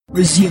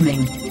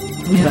Resuming.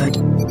 Weird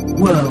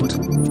World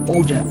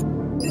Order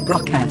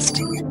broadcast.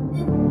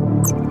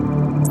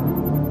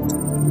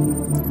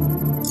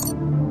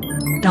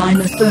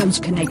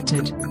 Dynaphones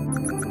connected.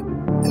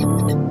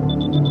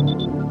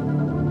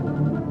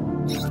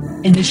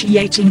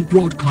 Initiating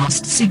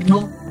broadcast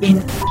signal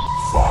in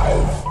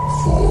 5,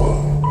 4,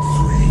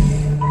 3,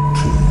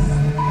 2,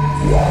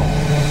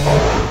 1.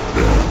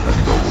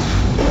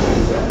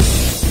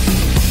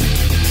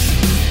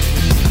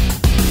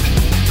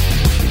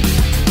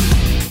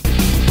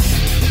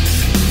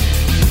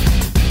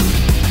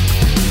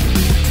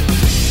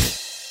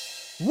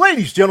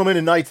 Ladies, gentlemen,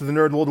 and knights of the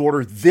Nerd World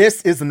Order,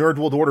 this is the Nerd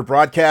World Order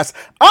broadcast.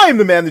 I am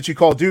the man that you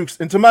call Dukes,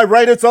 and to my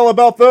right, it's all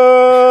about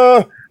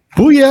the...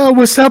 Booyah,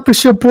 what's up?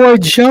 It's your boy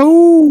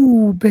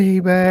Joe,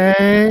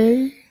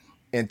 baby.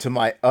 And to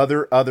my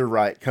other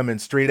right, coming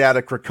straight out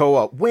of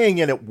Krakoa, weighing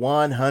in at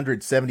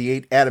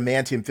 178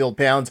 adamantium-filled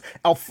pounds,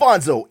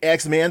 Alfonso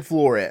X-Man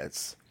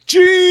Flores.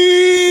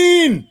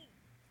 Gene!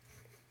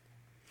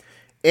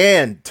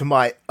 And to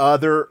my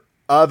other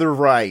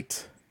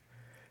right,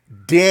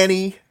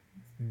 Danny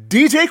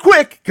DJ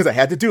Quick, because I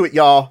had to do it,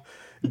 y'all.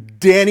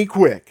 Danny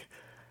Quick.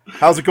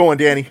 How's it going,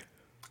 Danny?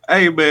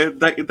 Hey, man.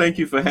 Thank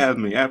you for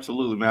having me.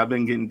 Absolutely, man. I've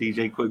been getting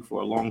DJ Quick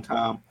for a long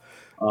time.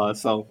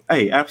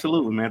 Hey,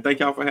 absolutely, man. Thank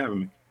y'all for having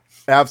me.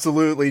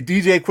 Absolutely.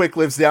 DJ Quick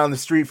lives down the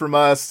street from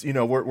us. You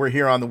know, we're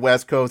here on the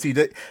West Coast.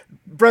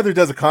 Brother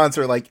does a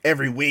concert like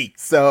every week,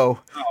 so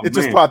it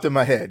just popped in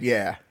my head.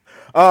 Yeah.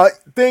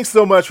 Thanks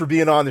so much for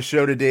being on the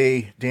show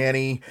today,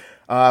 Danny.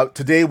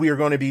 Today we are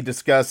going to be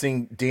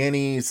discussing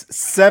Danny's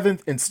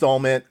 7th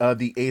installment of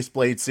the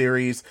Aceblade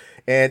series,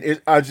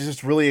 and I'm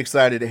just really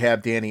excited to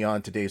have Danny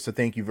on today. So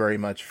thank you very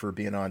much for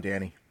being on,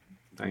 Danny.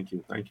 Thank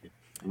you. I'm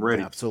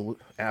ready.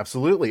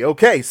 Absolutely.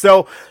 Okay,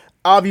 so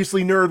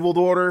obviously Nerd World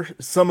Order,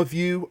 some of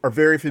you are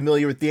very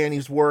familiar with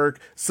Danny's work.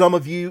 Some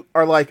of you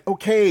are like,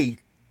 okay,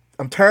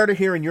 I'm tired of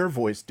hearing your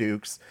voice,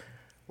 Dukes.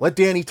 Let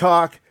Danny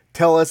talk.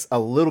 Tell us a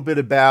little bit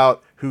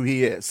about who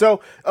he is.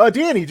 So,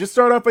 Danny, just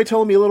start off by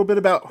telling me a little bit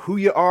about who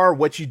you are,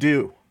 what you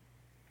do.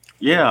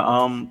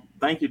 Yeah.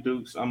 Thank you,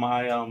 Dukes.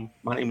 My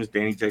name is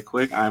Danny J.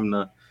 Quick. I'm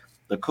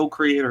the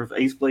co-creator of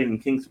Aceblade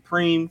and King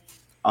Supreme.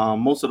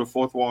 Most of the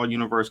Fourth Wall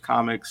Universe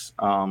comics.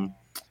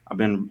 I've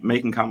been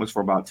making comics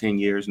for about 10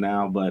 years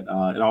now, but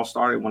it all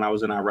started when I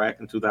was in Iraq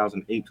in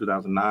 2008,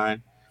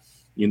 2009.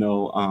 You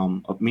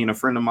know, me and a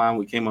friend of mine,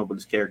 we came up with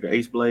this character,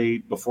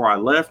 Aceblade, before I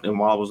left, and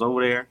while I was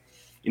over there,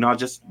 you know, I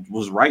just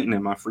was writing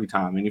in my free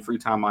time. Any free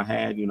time I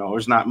had, you know,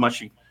 there's not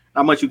much you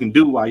can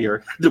do while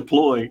you're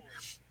deployed.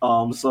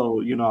 So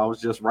you know, I was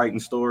just writing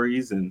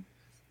stories and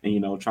you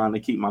know, trying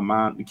to keep my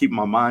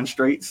mind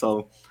straight.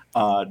 So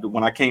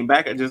when I came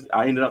back,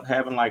 I ended up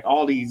having like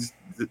all these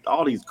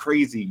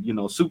crazy, you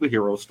know,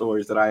 superhero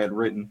stories that I had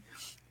written,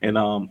 and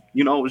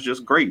you know, it was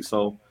just great.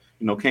 So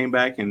you know, came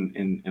back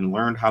and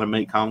learned how to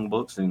make comic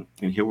books, and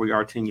here we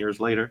are 10 years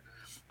later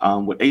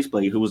with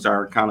Aceblade, who was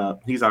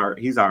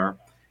he's our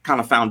kind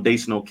of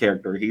foundational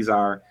character. He's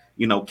our,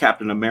 you know,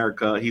 Captain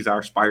America. He's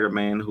our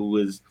Spider-Man, who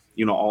is,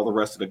 you know, all the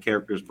rest of the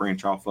characters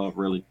branch off of,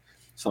 really.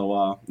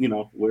 So, you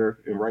know,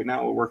 right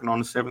now we're working on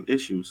the 7th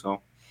issue.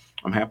 So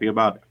I'm happy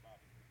about it.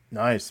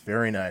 Nice.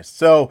 Very nice.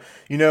 So,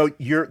 you know,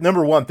 you're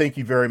number one. Thank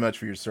you very much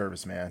for your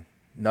service, man.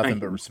 Nothing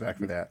but respect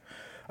for that.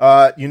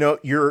 You know,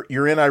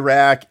 you're in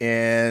Iraq,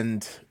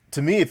 and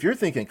to me, if you're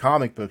thinking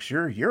comic books,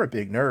 you're a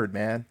big nerd,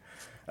 man.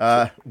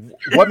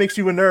 What makes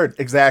you a nerd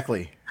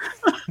exactly?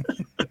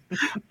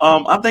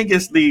 I think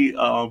it's the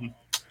God,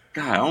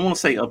 I don't want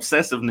to say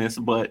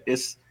obsessiveness, but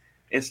it's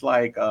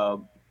like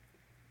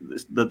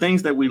the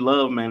things that we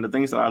love, man. The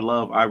things that I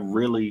love, I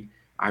really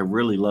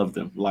love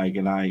them. Like,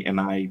 and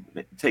I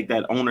take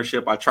that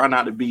ownership. I try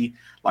not to be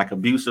like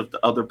abusive to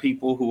other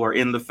people who are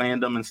in the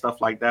fandom and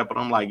stuff like that. But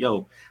I'm like,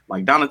 yo,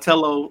 like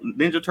Donatello,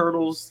 Ninja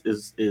Turtles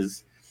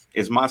is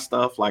my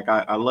stuff. Like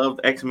I love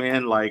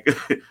X-Men, like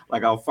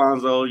like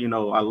Alfonso. You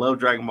know, I love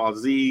Dragon Ball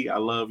Z. I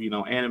love, you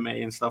know, anime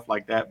and stuff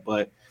like that.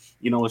 But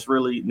you know, it's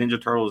really Ninja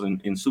Turtles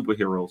and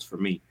superheroes for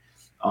me.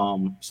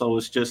 So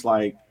it's just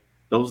like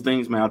those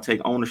things, man, I'll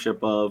take ownership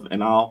of,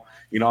 and I'll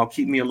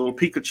keep me a little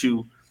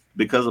Pikachu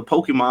because of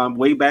Pokemon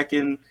way back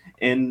in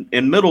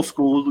middle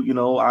school. You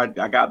know, I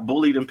got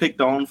bullied and picked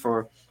on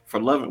for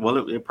loving.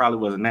 Well, it probably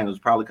wasn't that. It was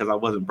probably because I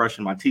wasn't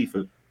brushing my teeth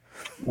or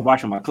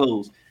washing my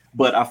clothes.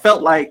 But I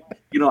felt like,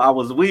 you know, I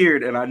was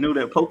weird, and I knew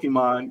that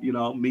Pokemon, you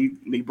know, me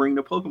bringing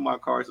the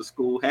Pokemon cards to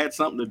school had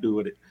something to do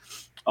with it.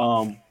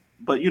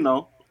 But you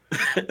know,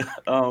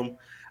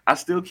 I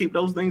still keep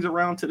those things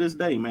around to this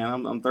day,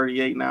 man. I'm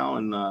 38 now,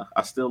 and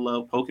I still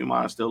love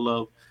Pokemon. I still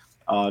love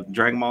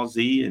Dragon Ball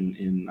Z,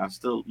 and I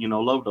still, you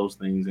know, love those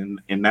things. And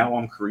now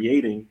I'm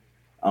creating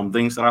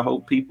things that I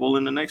hope people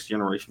in the next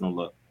generation will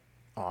love.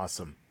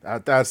 Awesome.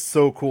 That's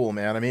so cool,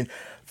 man. I mean,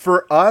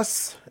 for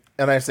us,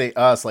 and I say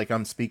us like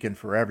I'm speaking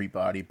for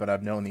everybody, but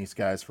I've known these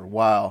guys for a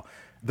while.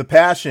 The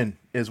passion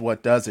is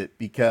what does it,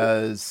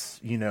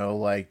 because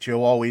like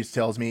Joe always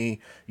tells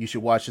me you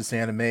should watch this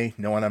anime,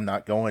 knowing I'm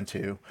not going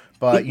to,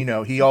 but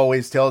he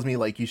always tells me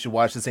like you should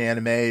watch this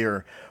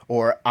anime,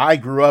 or I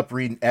grew up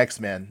reading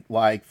X-Men.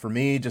 Like for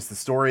me, just the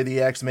story of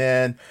the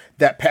X-Men,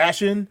 that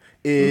passion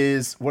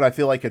is what I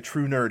feel like a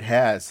true nerd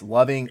has,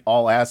 loving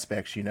all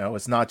aspects.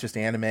 It's not just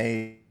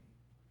anime,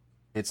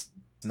 it's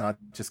not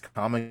just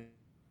comic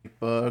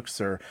books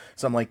or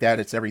something like that,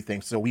 it's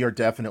everything. So we are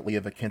definitely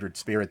of a kindred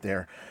spirit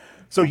there.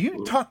 So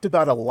you talked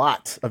about a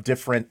lot of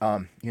different,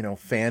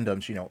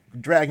 fandoms.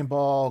 Dragon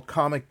Ball,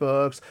 comic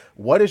books.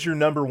 What is your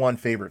number one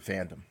favorite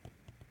fandom?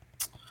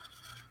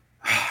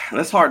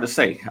 That's hard to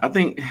say. I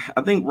think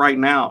right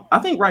now,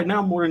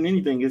 more than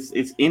anything, it's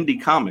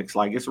indie comics.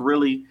 Like it's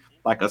really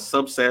like a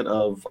subset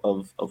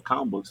of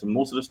comic books, and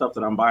most of the stuff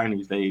that I'm buying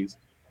these days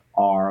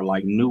are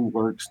like new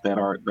works that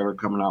are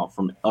coming out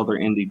from other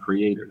indie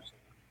creators.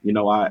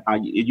 I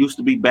it used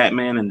to be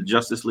Batman and the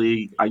Justice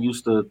League. I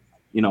used to,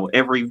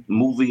 every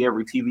movie,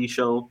 every TV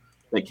show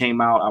that came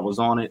out, I was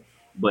on it.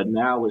 But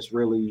now it's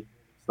really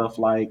stuff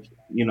like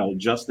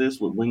Justice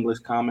with Wingless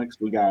Comics.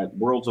 We got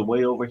Worlds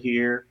Away over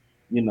here.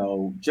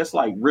 Just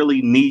like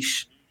really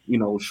niche,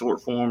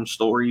 short form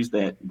stories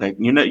that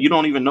you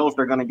don't even know if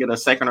they're going to get a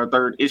second or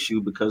third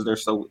issue because they're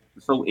so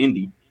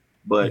indie.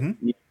 But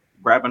Mm-hmm.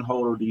 grabbing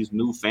hold of these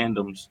new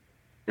fandoms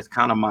is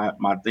kind of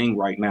my thing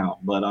right now.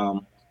 But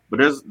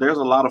there's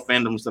a lot of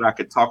fandoms that I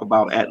could talk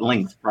about at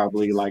length,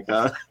 probably. Like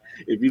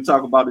if you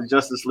talk about the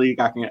Justice League,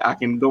 I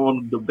can go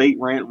on a debate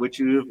rant with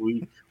you if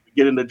we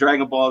get into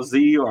Dragon Ball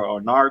Z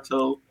or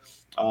Naruto,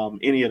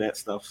 any of that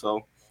stuff.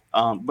 So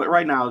but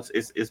right now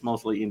it's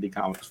mostly indie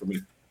comics for me.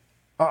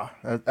 Oh,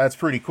 that's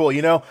pretty cool.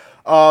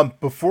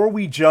 Before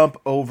we jump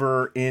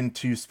over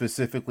into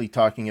specifically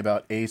talking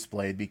about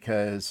Aceblade,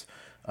 because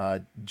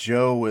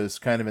Joe was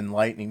kind of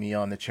enlightening me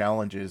on the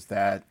challenges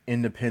that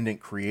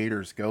independent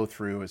creators go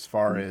through as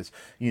far as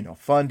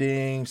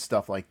funding,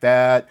 stuff like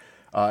that,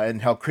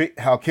 and how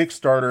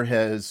Kickstarter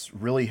has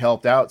really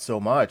helped out so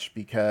much,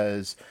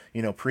 because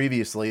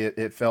previously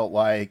it felt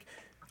like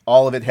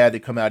all of it had to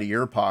come out of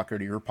your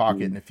pocket, or your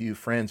pocket and a few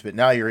friends, but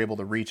now you're able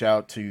to reach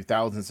out to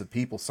thousands of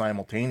people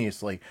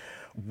simultaneously.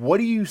 What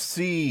do you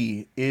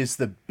see is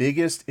the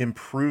biggest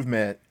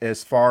improvement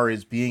as far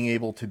as being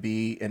able to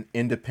be an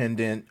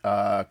independent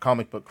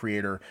comic book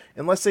creator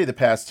in, let's say, the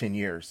past 10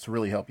 years to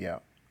really help you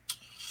out?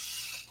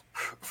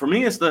 For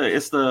me, it's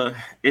the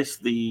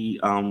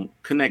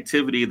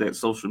connectivity that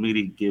social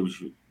media gives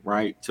you,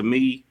 right? To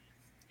me,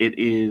 it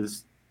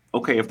is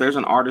okay. If there's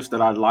an artist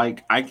that I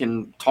like, I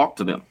can talk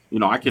to them.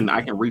 I can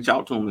reach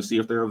out to them and see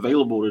if they're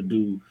available to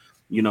do,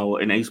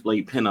 an Ace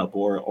Blade pinup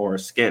or a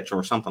sketch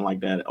or something like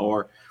that,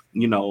 or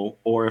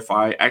if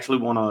I actually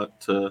want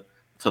to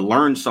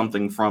learn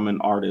something from an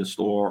artist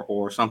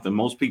or something.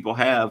 Most people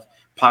have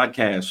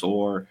podcasts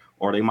or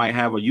they might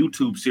have a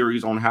YouTube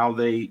series on how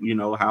they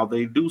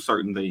do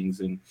certain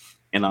things, and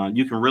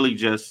you can really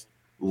just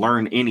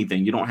learn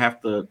anything. You don't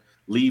have to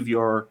leave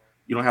your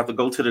you don't have to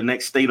go to the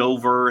next state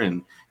over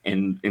and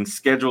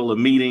schedule a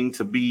meeting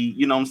to be,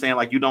 what I'm saying?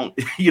 Like you don't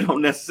you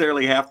don't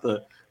necessarily have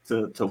to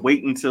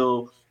wait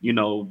until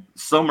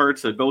summer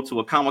to go to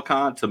a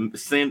Comic-Con to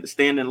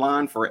stand in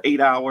line for 8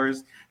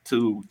 hours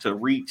to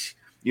reach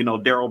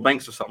Daryl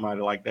Banks or something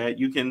like that.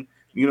 You can,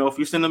 if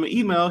you send him an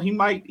email, he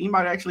might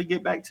actually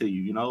get back to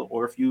you,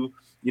 or if you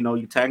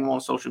tag him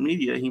on social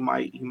media, he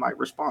might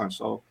respond.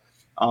 So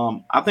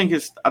I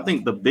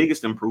think the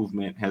biggest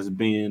improvement has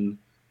been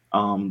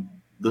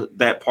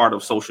that part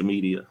of social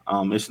media.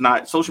 It's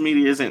not social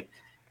media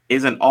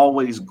isn't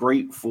always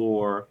great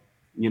for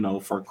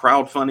for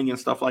crowdfunding and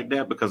stuff like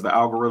that, because the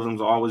algorithms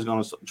are always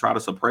going to try to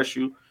suppress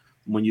you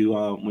when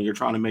you're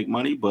trying to make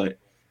money. But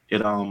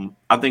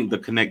I think the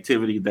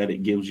connectivity that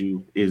it gives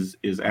you is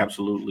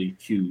absolutely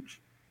huge.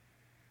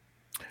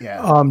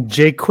 Yeah.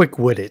 Jay Quick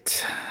with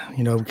it,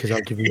 because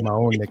I'll give you my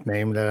own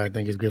nickname that I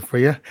think is good for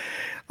you.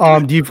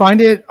 Do you find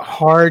it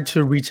hard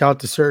to reach out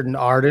to certain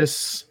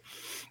artists,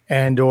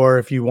 and or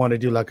if you want to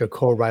do like a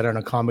co-write on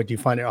a comic, do you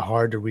find it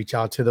hard to reach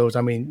out to those?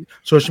 I mean,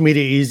 social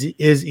media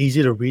is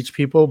easy to reach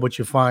people, but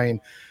you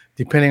find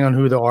depending on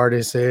who the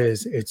artist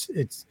is,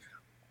 it's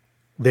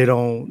they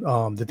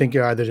don't they think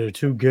you're either they're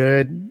too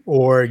good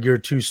or you're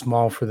too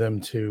small for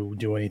them to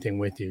do anything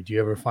with you. Do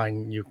you ever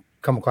find you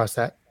come across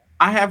that?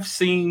 I have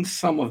seen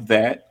some of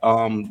that,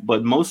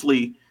 but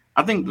mostly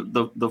I think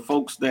the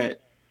folks but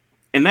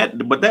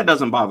that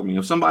doesn't bother me.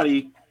 If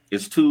somebody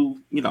is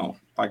too,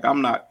 like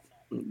I'm not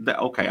that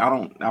okay, I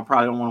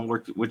probably don't want to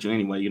work with you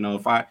anyway.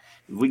 If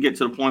we get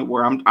to the point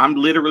where I'm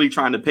literally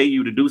trying to pay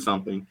you to do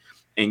something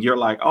and you're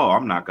like, oh,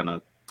 I'm not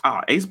gonna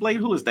Ace Blade,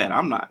 who is that?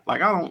 I'm not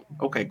like I don't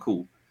okay,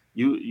 cool.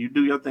 You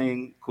do your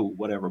thing, cool,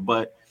 whatever.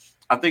 But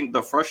I think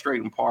the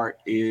frustrating part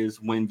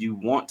is when you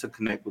want to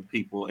connect with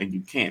people and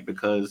you can't,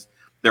 because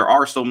there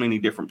are so many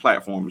different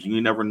platforms. You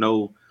never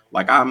know.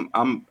 Like I'm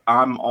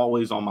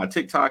always on my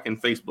TikTok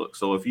and Facebook.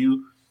 So if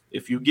you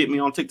get me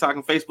on TikTok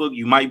and Facebook,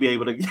 you might be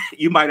able to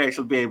you might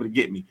actually be able to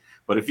get me.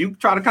 But if you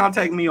try to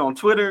contact me on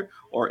Twitter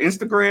or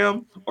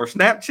Instagram or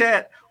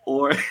Snapchat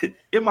or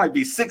it might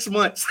be 6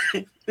 months.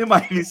 It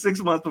might be 6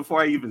 months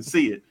before I even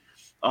see it.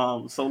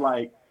 So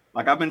like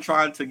I've been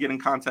trying to get in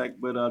contact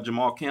with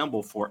Jamal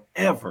Campbell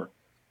forever,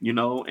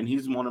 and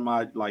he's one of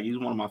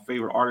my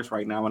favorite artists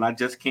right now, and I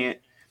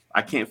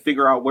can't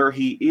figure out where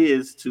he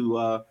is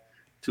to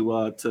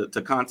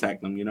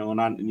contact him,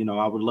 and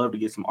I would love to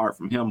get some art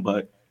from him,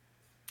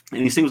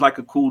 and he seems like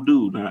a cool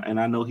dude, and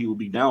I know he would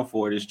be down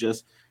for it. It's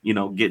just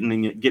getting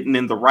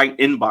in the right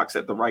inbox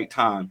at the right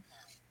time,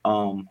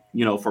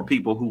 for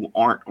people who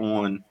aren't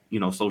on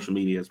social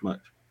media as much.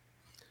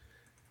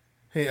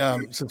 Hey,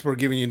 since we're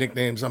giving you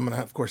nicknames, I'm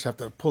gonna of course have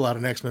to pull out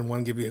an X-Men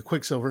one, give you a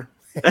Quicksilver.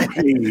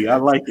 Hey, I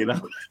like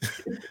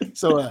it.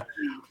 So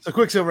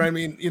Quicksilver. I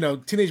mean,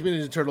 Teenage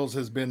Mutant Ninja Turtles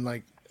has been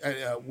like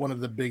one of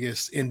the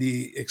biggest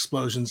indie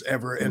explosions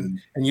ever,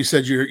 and you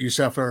said you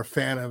yourself are a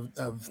fan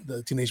of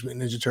the Teenage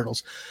Mutant Ninja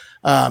Turtles.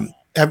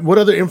 What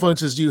other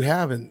influences do you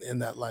have in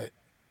that light?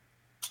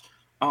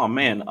 Oh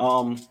man,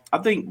 I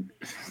think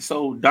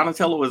so.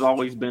 Donatello has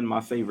always been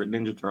my favorite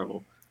Ninja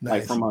Turtle.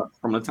 Nice. Like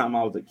from the time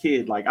I was a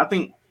kid. Like I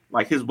think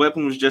like his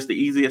weapon was just the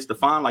easiest to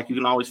find. Like you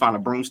can always find a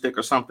broomstick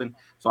or something,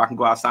 so I can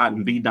go outside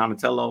and be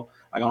Donatello.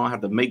 Like I don't have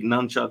to make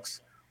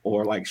nunchucks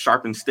or like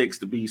sharpen sticks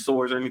to be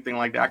swords or anything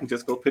like that. I can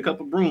just go pick up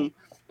a broom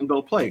and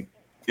go play.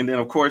 And then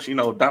of course,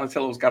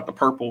 Donatello's got the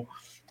purple.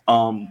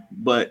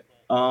 But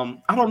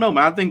I don't know,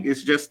 man. I think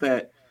it's just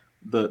that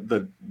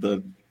the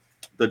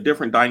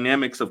different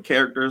dynamics of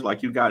characters.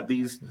 Like you got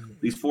these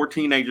 4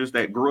 teenagers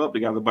that grew up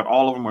together, but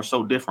all of them are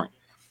so different.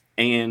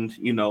 And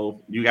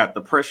you got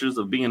the pressures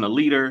of being a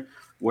leader,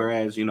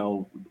 whereas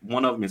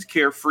one of them is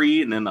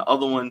carefree, and then the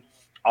other one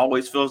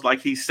always feels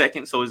like he's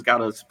second, so he's got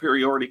a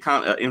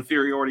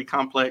inferiority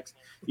complex.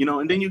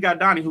 And then you got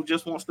Donnie, who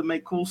just wants to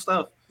make cool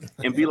stuff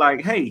and be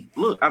like, hey,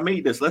 look, I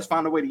made this, let's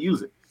find a way to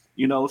use it.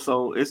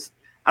 So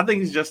I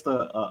think it's just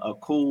a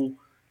cool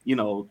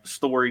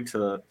story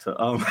to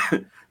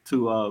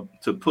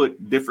to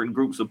put different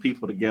groups of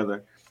people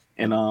together.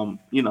 And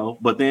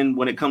but then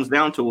when it comes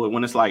down to it,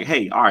 when it's like,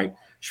 hey, all right,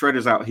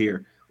 Shredder's out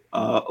here,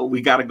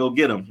 we got to go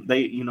get them.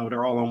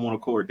 They're all on one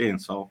accord then.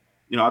 So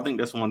I think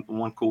that's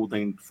one cool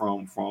thing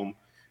from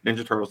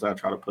Ninja Turtles that I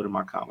try to put in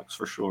my comics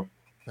for sure.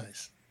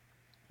 Nice,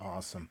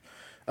 awesome.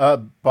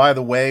 By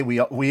the way,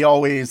 we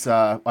always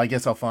I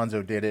guess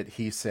Alfonso did it.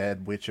 He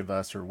said which of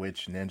us are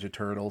which Ninja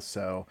Turtles.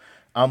 So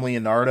I'm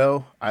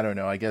Leonardo. I don't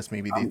know. I guess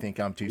maybe they think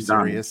I'm too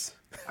serious.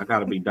 I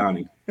gotta be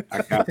Donnie.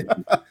 I got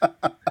to.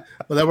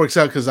 Well, that works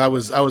out because I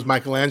was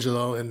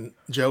Michelangelo, and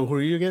Joe, who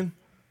are you again?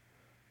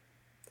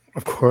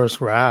 Of course,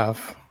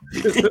 Raph.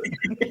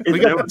 We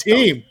got the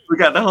team. We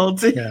got the whole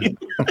team.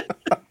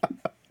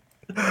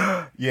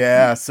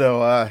 Yeah.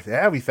 So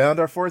we found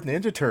our 4th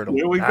Ninja Turtle.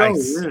 Here we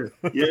nice. go.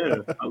 Yeah,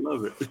 I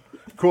love it.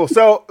 Cool.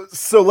 So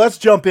let's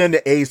jump into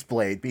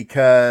Aceblade,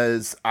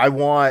 because I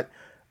want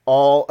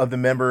all of the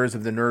members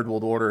of the Nerd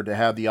World Order to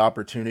have the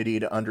opportunity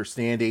to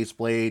understand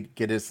Aceblade,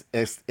 get as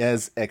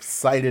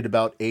excited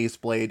about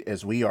Aceblade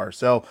as we are.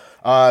 So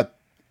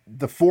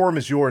the forum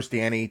is yours,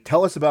 Danny.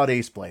 Tell us about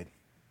Aceblade.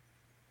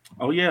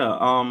 Oh yeah,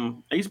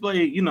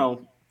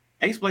 Aceblade.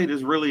 Aceblade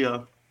is really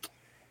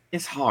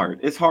it's hard.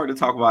 It's hard to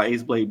talk about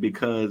Aceblade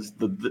because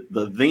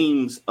the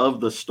themes of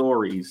the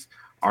stories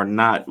are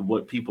not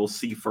what people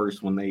see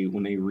first when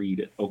they read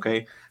it.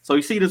 Okay, so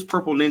you see this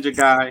purple ninja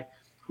guy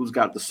who's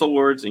got the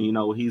swords, and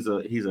he's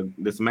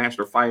this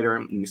master fighter,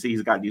 and you see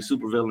he's got these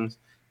supervillains.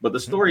 But the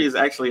story is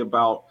actually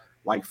about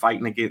like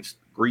fighting against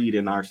greed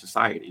in our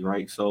society,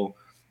 right? So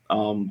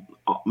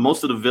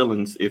most of the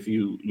villains, if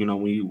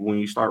when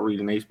you start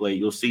reading Aceblade,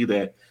 you'll see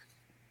that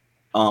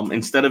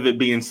instead of it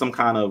being some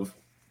kind of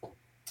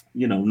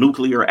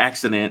nuclear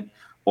accident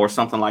or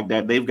something like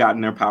that, they've gotten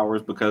their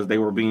powers because they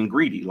were being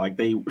greedy. Like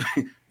they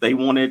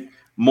wanted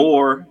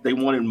more. They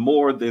wanted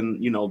more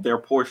than their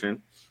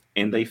portion,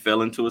 and they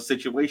fell into a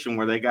situation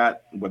where they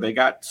got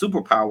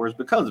superpowers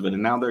because of it,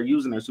 and now they're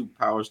using their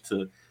superpowers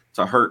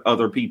to hurt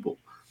other people.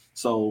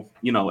 So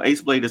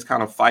Aceblade is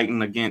kind of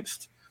fighting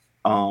against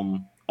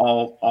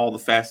all the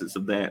facets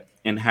of that,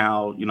 and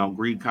how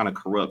greed kind of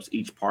corrupts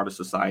each part of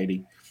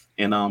society,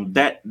 and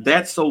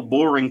that's so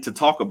boring to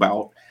talk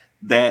about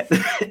that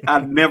I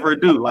never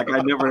do. Like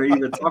I never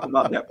even talk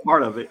about that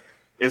part of it.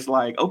 It's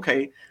like,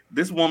 okay,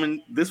 this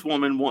woman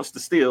wants to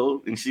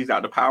steal, and she's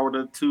got the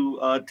power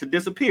to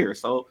disappear.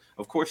 So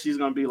of course she's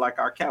gonna be like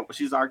our cat.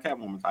 She's our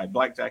Catwoman type.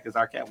 Blackjack is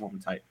our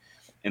Catwoman type.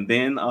 And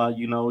then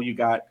you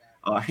got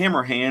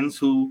Hammer Hands,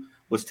 who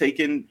was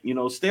taking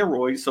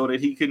steroids so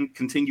that he can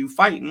continue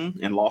fighting,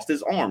 and lost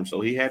his arm,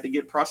 so he had to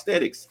get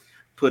prosthetics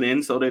put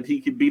in so that he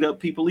could beat up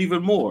people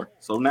even more.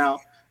 So now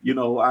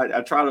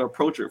I try to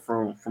approach it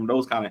from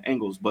those kind of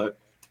angles. But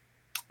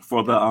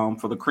for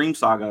the Cream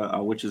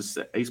Saga, which is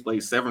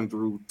Aceblade 7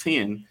 through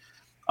 10,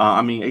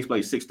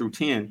 Aceblade 6 through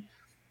 10,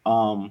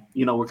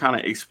 we're kind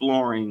of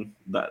exploring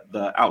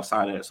the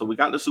outside of it. So we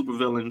got the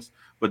supervillains,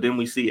 but then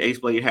we see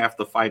Aceblade have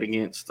to fight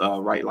against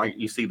right, like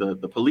you see the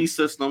police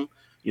system,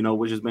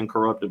 which has been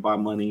corrupted by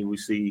money. We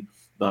see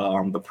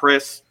the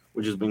press,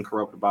 which has been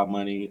corrupted by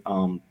money,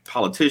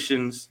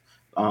 politicians,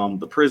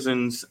 the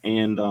prisons,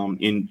 and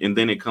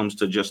then it comes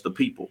to just the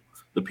people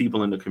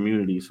in the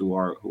communities who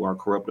are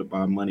corrupted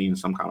by money in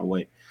some kind of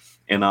way.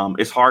 And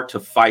it's hard to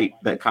fight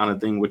that kind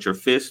of thing with your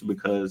fist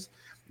because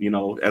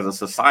as a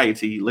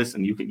society,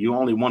 listen, you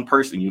only one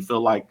person. You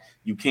feel like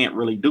you can't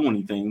really do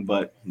anything,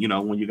 but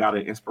when you got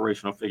an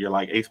inspirational figure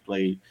like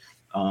Aceblade,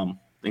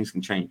 things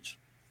can change.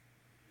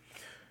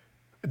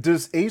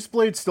 Does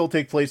Aceblade still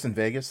take place in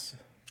Vegas?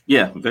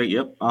 Yeah,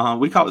 yep.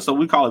 We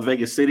call it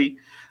Vegas City,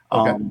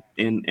 Okay.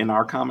 in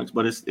our comics,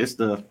 but it's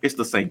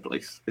the same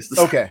place. It's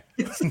the Okay.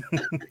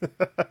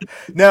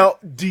 Now,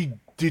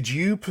 did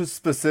you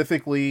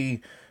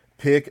specifically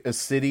pick a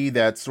city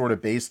that's sort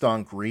of based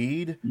on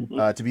greed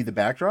to be the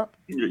backdrop?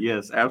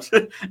 Yes,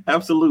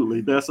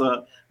 absolutely. That's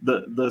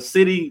the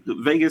city.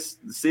 Vegas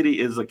City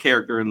is a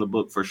character in the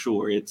book for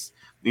sure. It's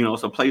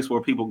a place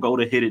where people go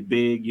to hit it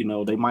big.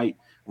 They might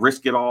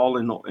risk it all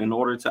in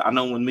order to. I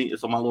know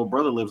my little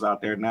brother lives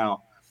out there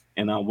now,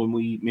 and when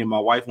me and my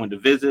wife went to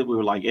visit, we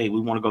were like, hey, we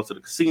want to go to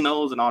the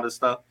casinos and all this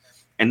stuff,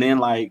 and then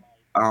like.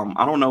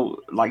 I don't know,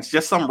 like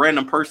just some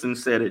random person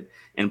said it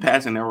in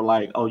passing. They were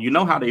like, "Oh, you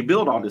know how they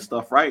build all this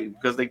stuff, right?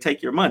 Because they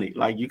take your money.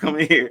 Like you come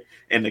in here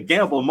and the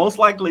gamble, most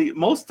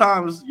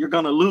times you're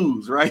gonna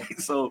lose, right?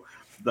 So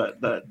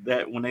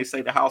that when they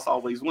say the house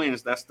always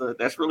wins, that's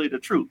really the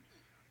truth,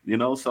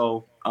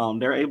 So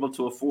they're able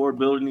to afford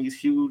building these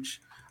huge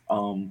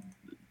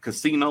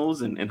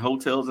casinos and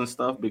hotels and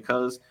stuff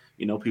because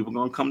people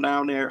gonna come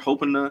down there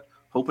hoping to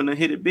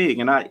hit it big.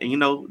 And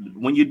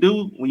when you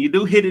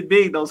do hit it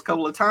big those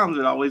couple of times,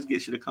 it always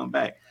gets you to come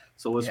back.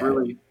 So it's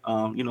really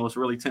it's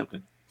really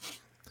tempting.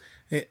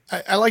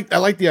 I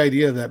like the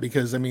idea of that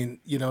because I mean,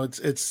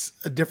 it's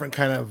a different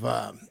kind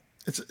of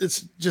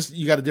it's just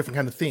you got a different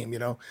kind of theme.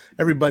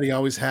 Everybody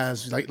always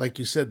has like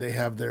you said they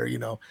have their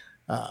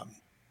um,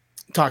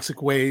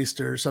 toxic waste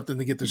or something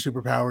to get their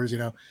superpowers.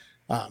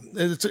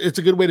 It's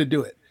a good way to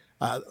do it.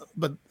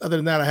 But other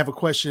than that, I have a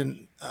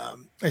question.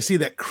 I see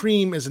that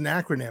CREAM is an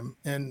acronym,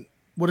 and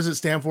what does it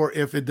stand for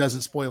if it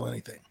doesn't spoil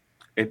anything?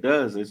 It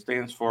does. It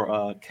stands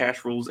for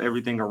Cash Rules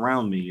Everything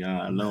Around Me.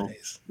 I know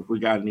Nice. if we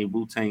got any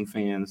Wu-Tang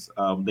fans,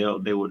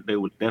 they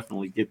would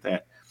definitely get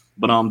that.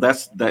 But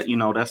that's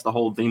the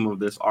whole theme of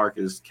this arc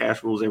is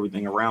Cash Rules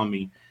Everything Around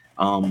Me.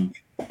 Um,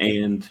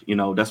 and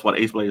that's what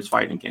Ace Blade is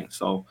fighting against.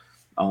 So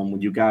when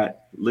you got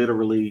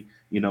literally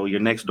your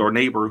next door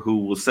neighbor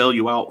who will sell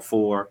you out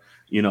for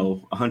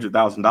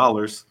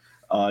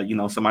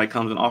 $100,000, somebody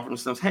comes and offers and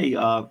says, hey,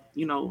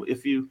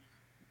 if you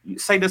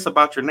say this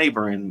about your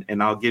neighbor and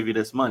I'll give you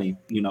this money.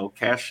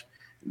 Cash,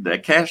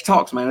 that cash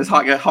talks, man. It's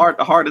hard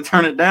to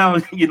turn it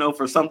down,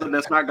 for something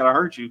that's not gonna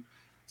hurt you.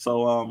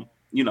 So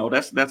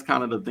that's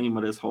kind of the theme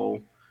of this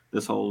whole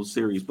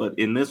series. But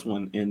in this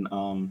one,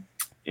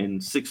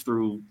 in 6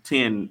 through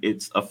 10,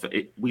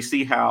 we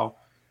see how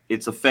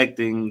it's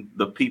affecting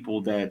the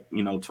people that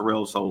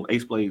Terrell. So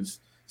Ace Blade's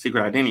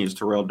secret identity is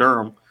Terrell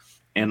Durham,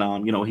 and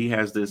he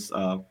has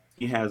a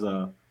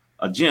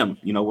gym,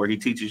 where he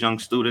teaches young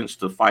students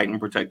to fight and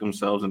protect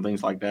themselves and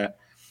things like that.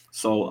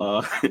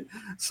 So, he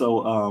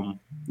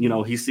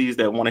sees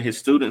that one of his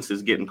students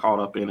is getting caught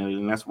up in it,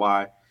 and that's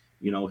why,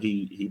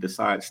 he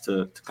decides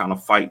to kind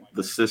of fight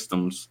the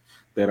systems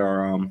that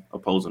are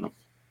opposing him.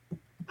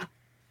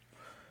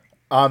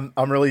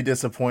 I'm really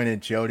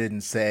disappointed Joe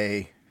didn't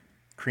say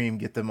CREAM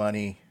get the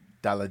money,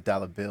 dollar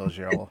bills,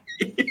 y'all.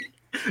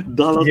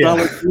 Dollar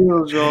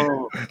bills,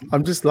 y'all.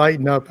 I'm just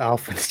lighting up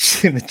Alpha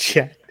in the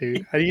chat,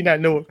 dude. How do you not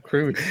know what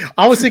CREAM?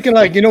 I was thinking,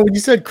 like, when you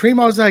said CREAM,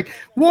 I was like,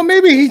 well,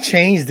 maybe he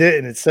changed it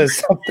and it says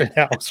something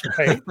else,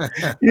 right?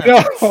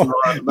 No,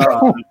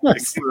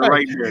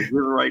 right there,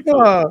 you're right.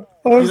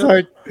 I was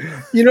like,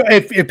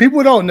 if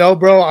people don't know,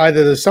 bro,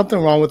 either there's something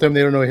wrong with them,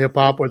 they don't know hip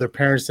hop, or their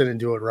parents didn't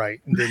do it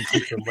right and didn't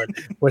teach them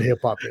what hip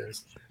hop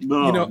is.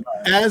 No,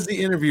 as the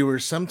interviewer,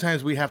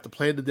 sometimes we have to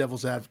play the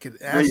devil's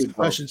advocate, ask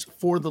questions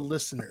for the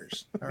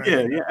listeners. All right?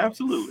 Yeah,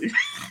 absolutely.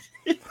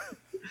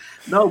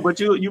 No, but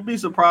you'd be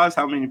surprised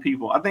how many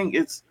people. I think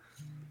it's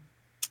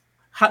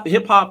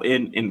hip hop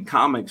in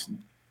comics.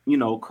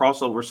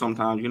 Crossover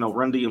sometimes.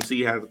 Run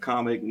DMC has a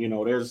comic.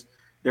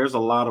 There's a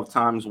lot of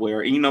times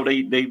where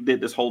they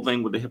did this whole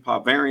thing with the hip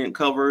hop variant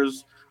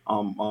covers.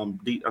 I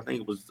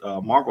think it was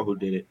Marvel who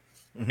did it,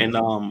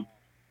 Mm-hmm.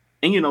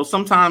 and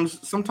sometimes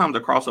a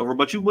crossover,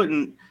 but you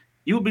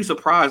would be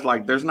surprised.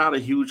 Like there's not a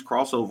huge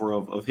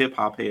crossover of hip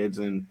hop heads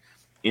in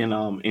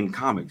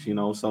comics.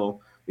 So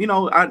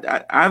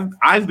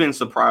I've been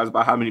surprised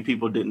by how many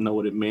people didn't know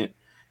what it meant.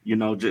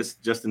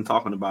 Just in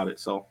talking about it.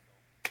 So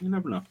you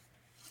never know.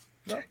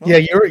 Yeah,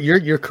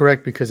 you're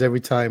correct because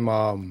every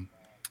time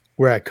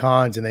we're at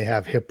cons and they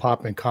have hip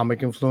hop and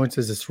comic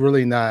influences, it's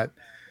really not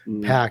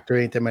packed. There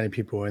ain't that many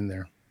people in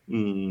there.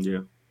 Yeah.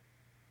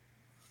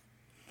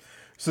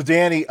 So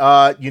Danny,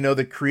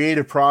 the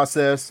creative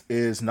process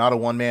is not a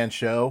one-man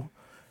show.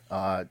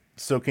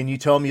 So can you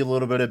tell me a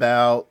little bit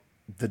about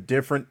the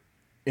different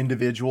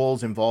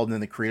individuals involved in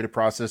the creative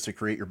process to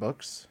create your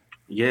books?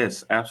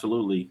 Yes,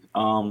 absolutely.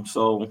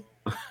 So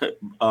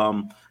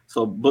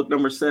book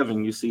number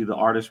 7, you see the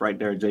artist right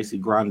there, JC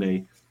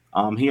Grande.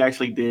 He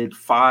actually did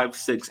 5,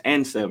 6,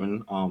 and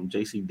 7.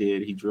 JC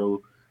did. He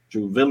drew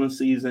Villain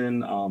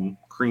Season,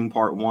 Cream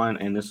Part 1,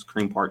 and this is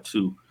Cream Part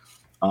 2.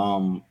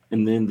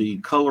 And then the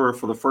colorer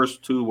for the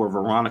first two were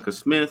Veronica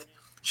Smith.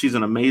 She's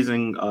an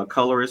amazing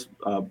colorist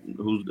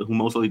who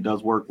mostly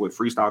does work with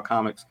Freestyle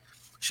Comics.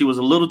 She was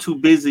a little too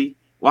busy.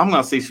 Well, I'm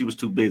gonna say she was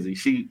too busy.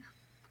 She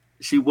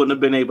wouldn't have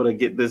been able to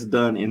get this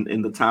done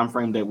in the time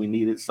frame that we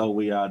needed. So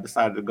we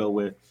decided to go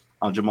with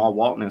Jamal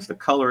Walton as the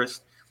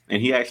colorist,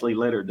 and he actually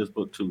lettered this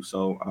book too.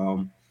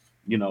 So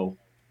you know,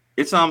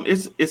 it's a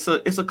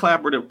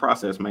collaborative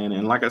process, man.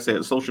 And like I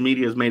said, social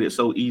media has made it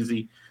so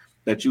easy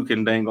that you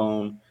can dang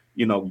on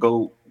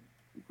go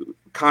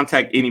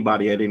contact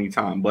anybody at any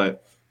time.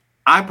 But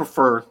I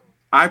prefer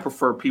I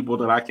prefer people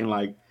that I can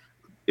like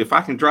if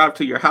I can drive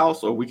to your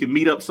house or we can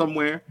meet up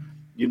somewhere,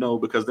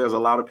 because there's a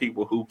lot of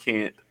people who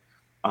can't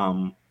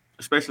um,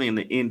 especially in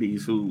the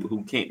indies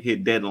who can't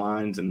hit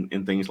deadlines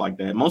and things like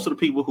that. Most of the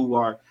people who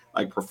are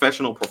like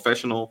professional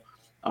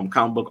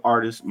comic book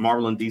artists,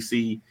 Marvel and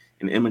DC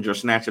and Image are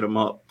snatching them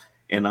up,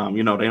 and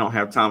they don't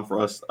have time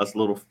for us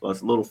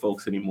little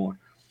folks anymore.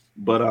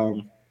 But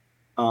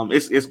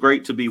it's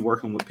great to be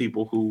working with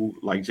people who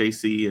like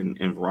JC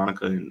and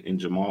Veronica and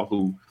Jamal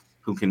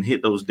who can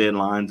hit those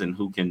deadlines and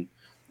who can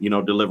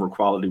deliver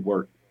quality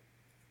work.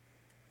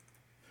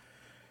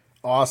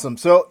 Awesome.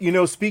 So,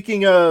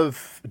 speaking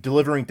of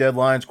delivering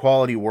deadlines,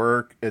 quality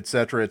work, et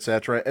cetera,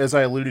 as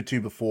I alluded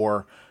to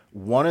before,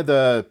 one of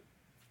the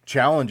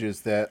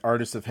challenges that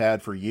artists have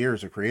had for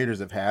years or creators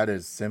have had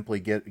is simply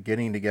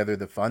getting together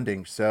the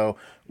funding. So,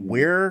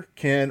 where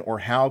can or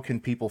how can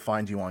people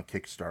find you on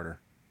Kickstarter?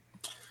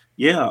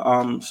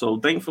 Yeah.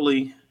 So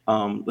thankfully,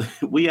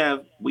 we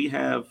have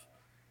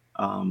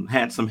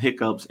had some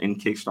hiccups in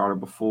Kickstarter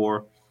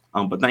before,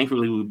 but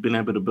thankfully we've been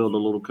able to build a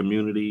little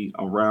community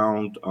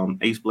around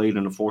Ace Blade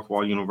and the Fourth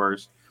Wall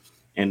universe.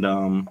 And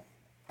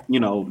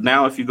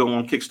now if you go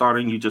on Kickstarter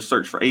and you just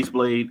search for Ace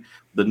Blade,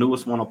 the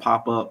newest one will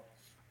pop up.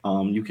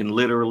 You can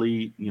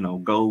literally,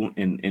 go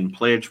and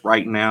pledge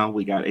right now.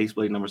 We got Ace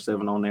Blade number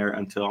 7 on there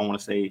until I want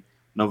to say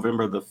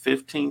November the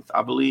 15th,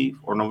 I believe,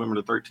 or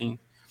November the 13th.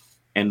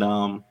 And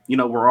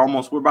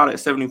we're about at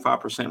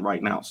 75%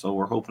 right now. So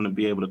we're hoping to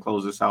be able to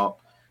close this out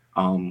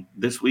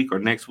this week or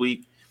next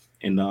week.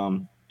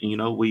 And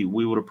we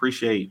would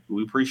appreciate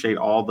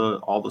all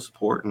the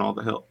support and all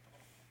the help.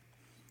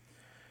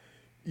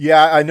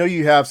 Yeah, I know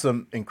you have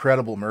some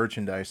incredible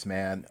merchandise,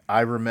 man.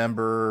 I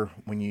remember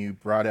when you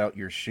brought out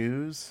your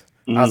shoes.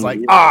 I was like,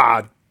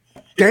 Yeah.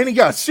 Danny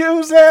got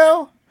shoes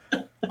now?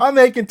 I'm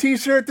making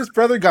t-shirt. This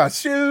brother got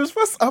shoes.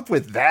 What's up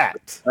with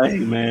that? Hey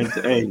man,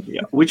 hey,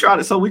 yeah. We try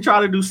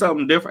to do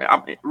something different.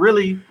 I mean,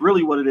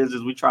 really, what it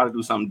is we try to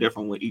do something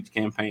different with each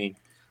campaign.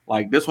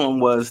 Like this one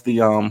was the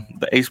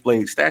Ace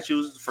Blade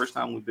statues. The first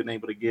time we've been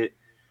able to get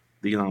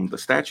the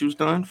statues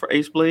done for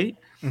Ace Blade.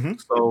 Mm-hmm.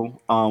 So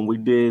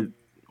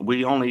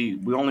we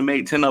only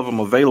made 10 of them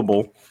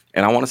available,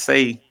 and I want to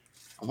say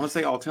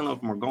all 10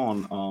 of them are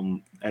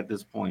gone at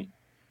this point.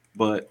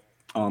 But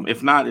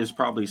if not, it's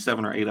probably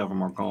 7 or 8 of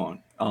them are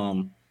gone.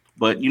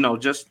 But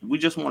just we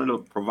just wanted to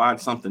provide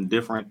something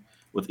different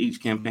with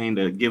each campaign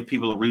to give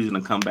people a reason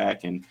to come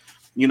back. And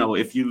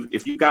if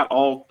you got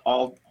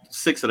all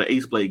 6 of the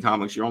Ace Blade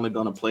comics, you're only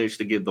going to pledge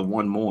to get the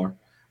one more,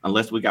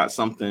 unless we got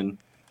something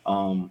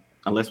new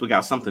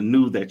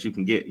that you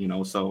can get.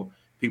 So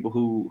people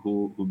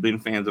who've been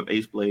fans of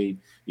Ace Blade,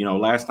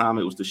 last time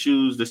it was the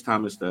shoes, this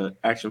time it's the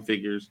action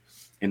figures,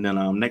 and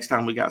then next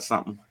time we got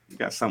something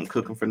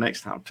cooking for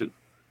next time too.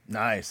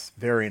 Nice,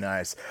 very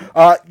nice.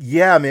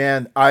 Yeah,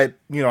 man.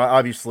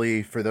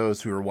 Obviously for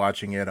those who are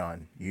watching it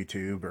on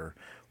YouTube or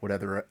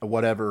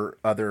whatever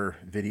other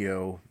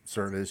video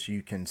service,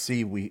 you can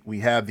see we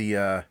have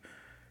the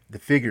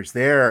figures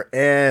there,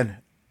 and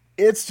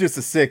it's just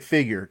a sick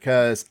figure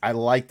because I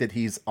like that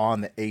he's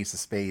on the Ace of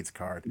Spades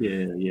card.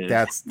 Yeah,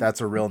 yeah. That's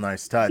a real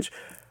nice touch.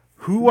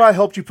 Who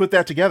helped you put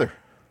that together?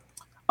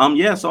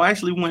 Yeah, so I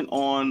actually went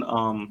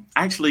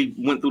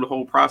through the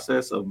whole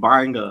process of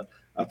buying a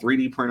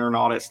 3D printer and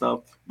all that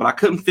stuff, but I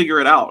couldn't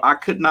figure it out. I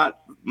could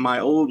not, my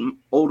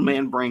old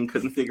man brain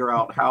couldn't figure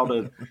out how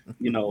to,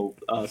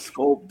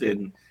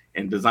 sculpt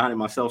and design it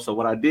myself. So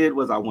what I did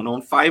was I went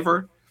on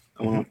Fiverr.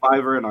 I went on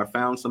Fiverr and I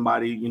found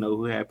somebody,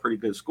 who had pretty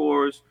good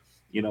scores.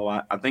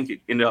 I think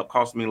it ended up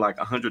costing me like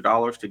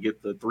 $100 to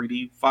get the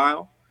 3D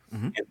file.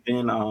 Mm-hmm.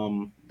 And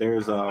then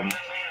there's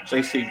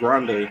JC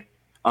Grande,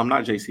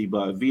 not JC,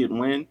 but Viet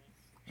Nguyen.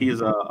 He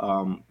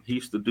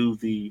used to do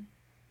the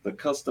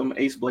custom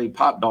Ace Blade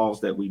pop dolls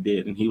that we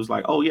did, and he was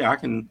like, "Oh yeah, I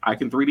can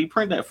 3D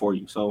print that for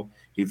you." So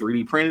he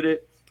 3D printed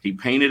it, he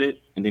painted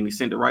it, and then he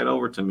sent it right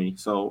over to me.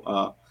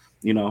 So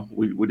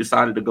we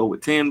decided to go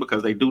with 10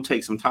 because they do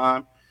take some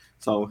time.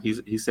 So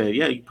he said,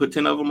 "Yeah, you put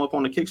 10 of them up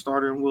on the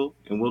Kickstarter,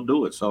 and we'll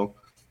do it." So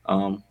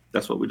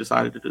that's what we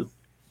decided to do.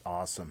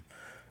 Awesome.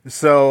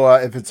 So,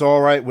 if it's all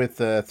right with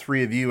the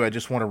three of you, I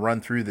just want to run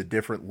through the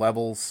different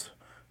levels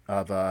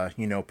of,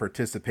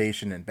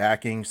 participation and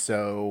backing.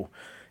 So,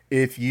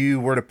 if you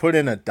were to put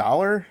in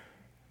 $1,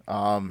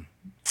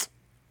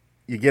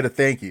 you get a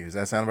thank you. Does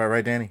that sound about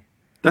right, Danny?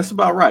 That's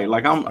about right.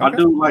 Like I Okay.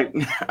 do like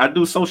I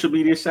do social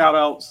media shout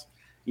outs.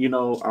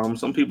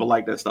 Some people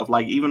like that stuff.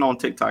 Like even on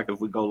TikTok, if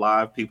we go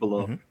live,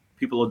 Hmm.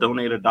 people will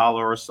donate $1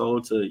 or so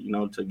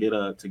to to get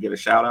a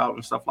shout out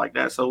and stuff like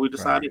that. So we Right.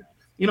 decided,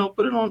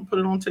 put it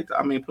on TikTok.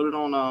 I mean, put it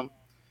on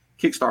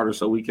Kickstarter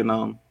so we can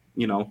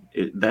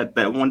that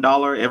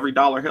 $1, every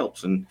dollar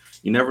helps, and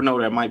you never know,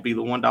 that might be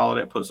the $1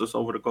 that puts us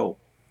over the goal.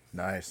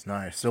 Nice,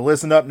 nice. So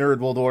listen up, Nerd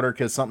World Order,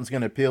 because something's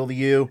going to appeal to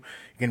you.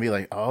 You're going to be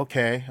like, oh,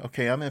 okay,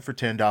 okay, I'm in for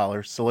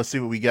 $10. So let's see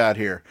what we got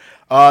here.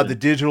 Yeah. The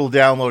digital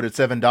download at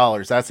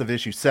 $7. That's of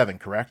issue 7,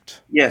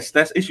 correct? Yes,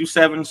 that's issue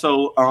 7.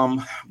 So,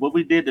 what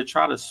we did to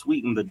try to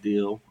sweeten the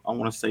deal, I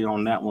want to say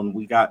on that one,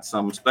 we got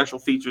some special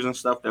features and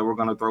stuff that we're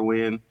going to throw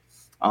in,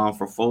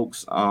 for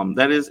folks.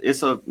 That is,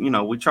 it's a,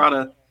 we try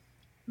to.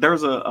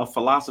 There's a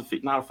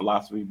philosophy, not a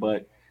philosophy,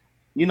 but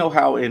you know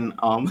how in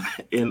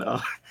in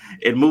uh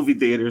in movie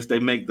theaters they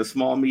make the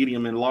small,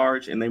 medium, and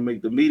large, and they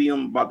make the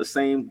medium about the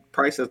same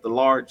price as the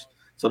large,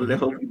 so that they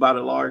Mm-hmm. hope you buy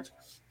the large.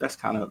 That's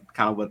kind of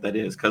what that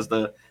is, because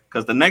the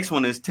next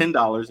one is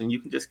 $10, and you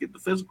can just get the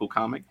physical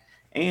comic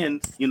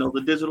and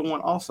the digital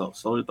one also.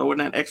 So you throw in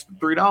that extra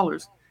 $3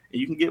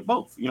 and you can get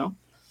both.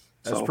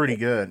 That's So pretty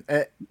good.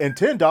 And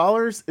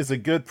 $10 is a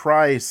good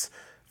price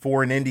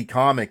for an indie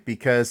comic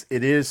because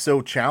it is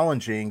so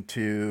challenging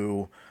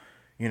to,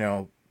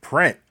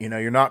 print.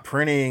 You're not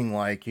printing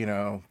like,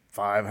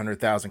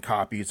 500,000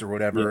 copies or yeah.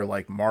 whatever,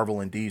 like Marvel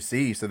and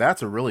DC. So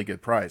that's a really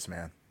good price,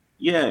 man.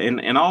 Yeah,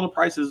 and all the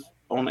prices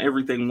on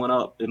everything went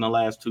up in the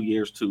last 2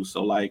 years too.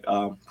 So like,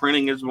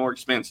 printing is more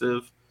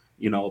expensive,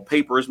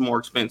 paper is more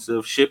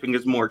expensive, shipping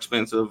is more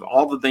expensive.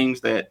 All the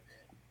things that,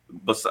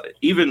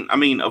 even, I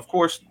mean, of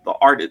course, the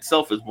art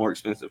itself is more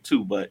expensive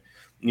too. But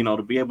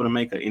to be able to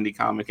make an indie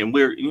comic, and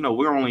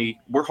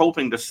we're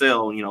hoping to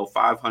sell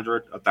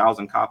 500,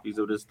 1,000 copies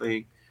of this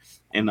thing.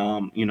 And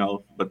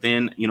but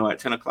then at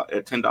 10 o'clock,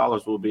 at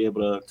 $10, we'll be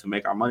able to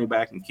make our money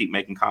back and keep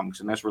making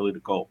comics, and that's really the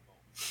goal.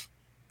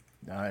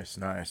 Nice,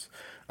 nice.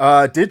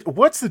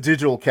 What's the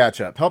digital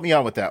catch up? Help me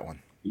out with that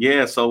one.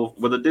 Yeah, so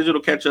with a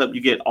digital catch up,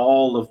 you get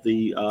all of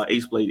the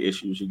Ace Blade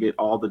issues. You get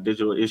all the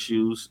digital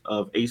issues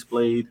of Ace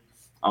Blade,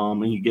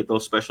 and you get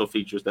those special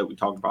features that we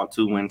talked about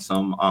too, and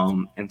some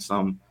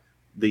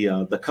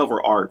the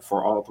cover art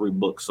for all 3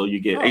 books. So you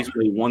get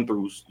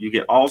Oh, you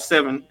get all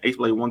 7 Ace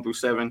Blade 1 through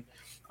 7.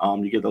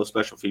 You get those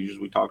special features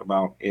we talked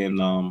about, and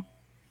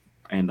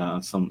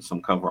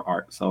some cover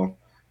art. So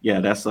yeah,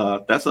 that's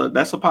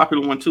a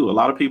popular one too. A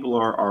lot of people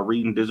are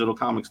reading digital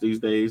comics these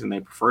days, and they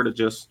prefer to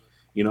just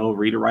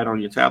read it right on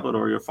your tablet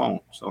or your phone.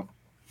 So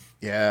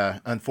yeah.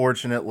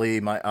 Unfortunately,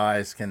 my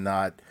eyes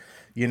cannot.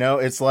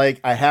 It's like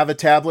I have a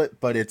tablet,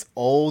 but it's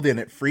old and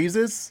it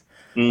freezes.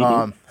 hmm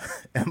Um,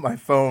 and my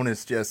phone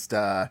is just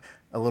a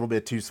little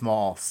bit too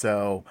small.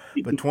 So,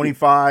 but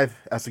 25,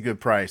 that's a good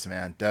price,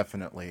 man.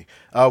 Definitely.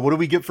 What do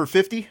we get for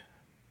 50?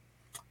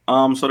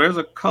 so there's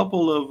a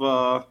couple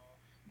of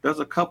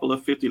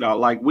 $50.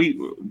 Like,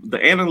 the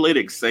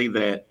analytics say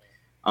that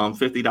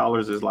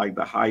 $50 is like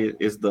the highest,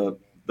 is the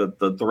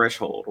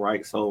threshold,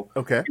 right? So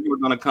Okay. people are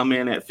going to come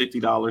in at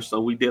 $50. So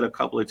we did a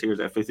couple of tiers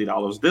at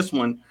 $50. This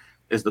one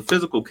is the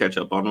physical catch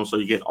up bundle, so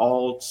you get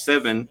all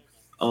 7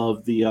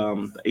 of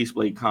the Ace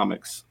Blade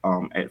comics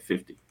at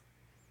 50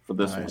 for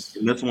this one. Nice.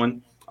 In this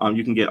one,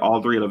 you can get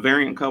all 3 of the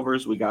variant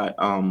covers. We got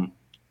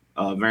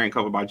variant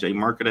cover by Jay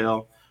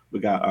Mercadale. We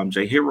got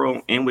Jay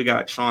Hero, and we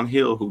got Sean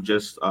Hill, who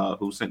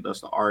sent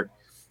us the art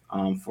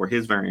for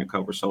his variant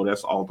cover. So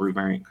that's all 3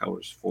 variant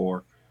covers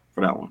for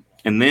that one.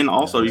 And then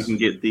also you can Nice.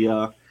 get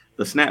the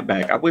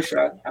snapback. I wish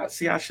I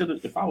see, I should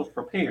have, if I was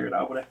prepared,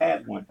 I would have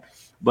had one.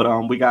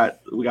 But we got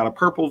a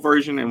purple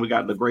version, and we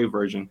got the gray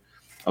version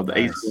of the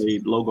Ace Nice.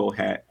 Blade logo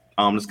hat.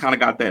 It's kind of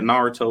got that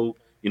Naruto,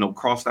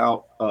 crossed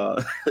out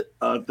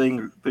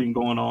thing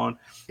going on,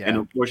 and Yeah.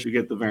 of course you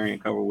get the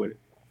variant cover with it.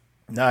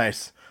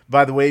 Nice.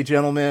 By the way,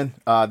 gentlemen,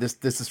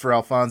 this is for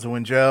Alfonso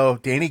and Joe.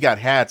 Danny got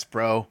hats,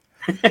 bro.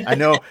 I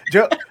know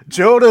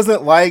Joe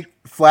doesn't like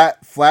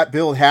flat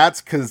billed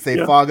hats because they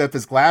Yeah. fog up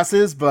his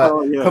glasses, but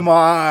Oh yeah. come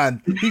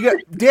on,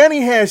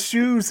 Danny has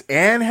shoes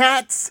and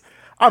hats.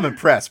 I'm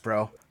impressed,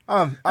 bro.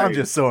 I'm Hey,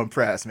 just so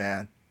impressed,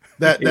 man.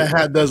 That it-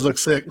 hat does look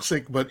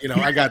sick, but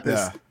I got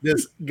Yeah.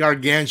 this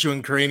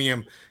gargantuan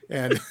cranium,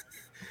 and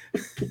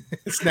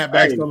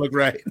snapbacks hey, don't look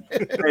right.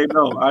 hey,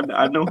 no,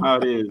 I know how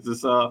it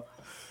is.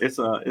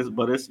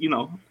 But it's,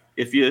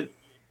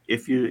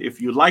 if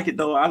you like it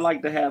though, I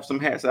like to have some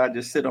hats that I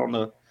just sit on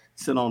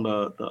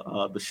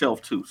the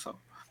shelf too. So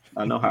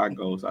I know how it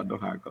goes. I know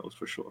how it goes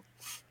for sure.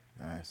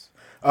 Nice.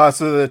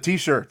 So the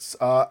t-shirts.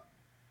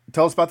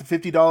 Tell us about the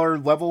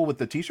 $50 level with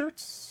the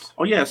t-shirts.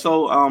 Oh yeah,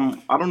 so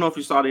I don't know if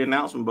you saw the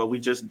announcement, but we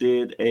just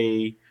did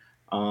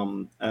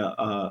um a,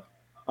 a,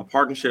 a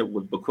partnership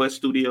with Bequest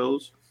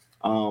Studios.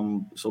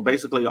 So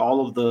basically,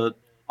 all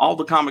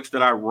the comics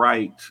that I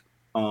write,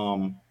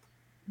 um,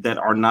 that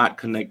are not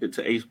connected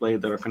to Ace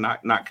Blade, that are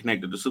not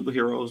connected to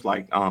superheroes,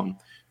 like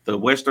the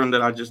Western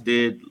that I just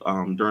did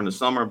during the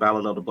summer,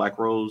 Ballad of the Black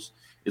Rose,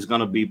 is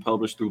going to be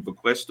published through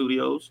Bequest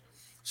Studios.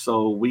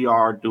 So we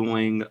are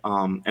doing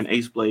an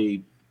Ace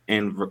Blade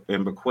and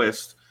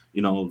Request,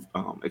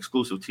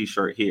 exclusive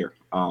T-shirt here.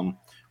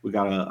 We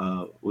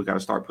gotta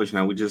start pushing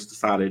that. We just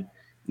decided,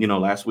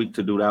 last week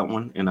to do that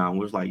one, and we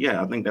was like,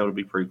 yeah, I think that would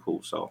be pretty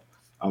cool. So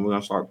we're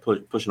gonna start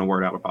pushing the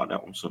word out about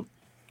that one soon.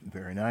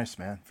 Very nice,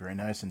 man. Very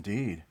nice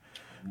indeed.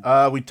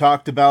 We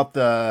talked about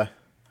the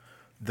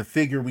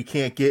figure we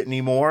can't get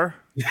anymore.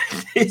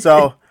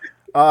 So,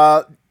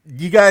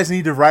 you guys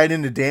need to write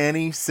into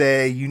Danny.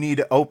 Say you need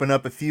to open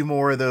up a few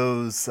more of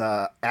those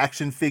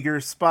action figure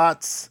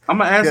spots. I'm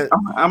gonna ask.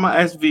 I'm gonna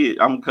ask Vid.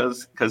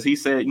 Because he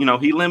said,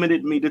 he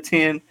limited me to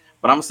 10.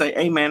 But I'm gonna say,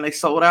 hey man, they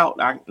sold out.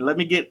 Let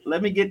me get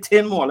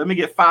 10 more. Let me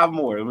get 5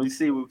 more. Let me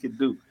see what we can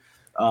do.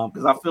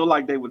 Because I feel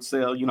like they would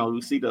sell.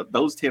 We see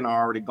those 10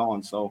 are already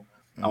gone. So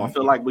I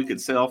feel like we could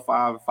sell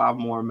five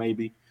more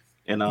maybe.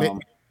 And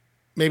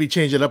maybe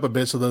change it up a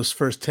bit so those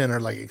first 10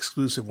 are like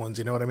exclusive ones.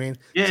 You know what I mean?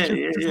 Yeah,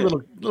 just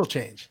a little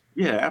change.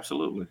 Yeah,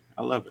 absolutely.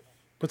 I love it.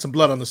 Put some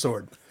blood on the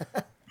sword.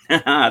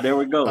 There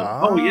we go.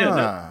 Oh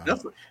yeah,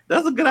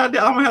 that's a good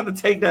idea. I'm gonna have to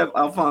take that,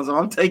 Alfonso.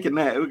 I'm taking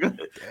that. We're gonna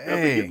have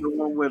to get the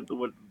one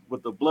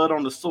with the blood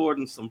on the sword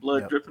and some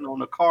blood dripping on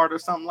the card or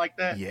something like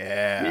that.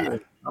 Yeah.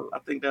 I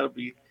think that'll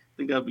be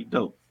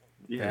dope.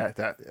 Yeah,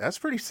 that's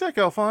pretty sick,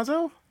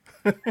 Alfonso.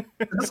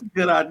 That's a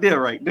good idea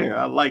right there.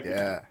 I like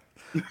it.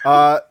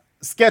 Yeah.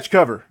 Sketch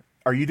cover.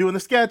 Are you doing the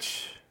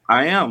sketch?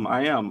 I am.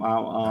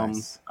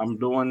 Nice. I'm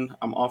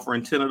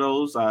offering 10 of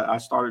those. I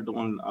started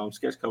doing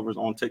sketch covers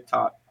on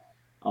TikTok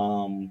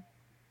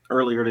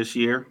earlier this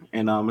year,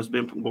 and it's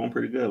been going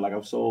pretty good. Like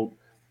I've sold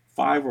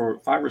five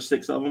or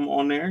six of them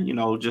on there.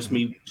 Just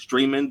me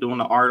streaming, doing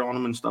the art on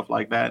them and stuff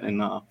like that.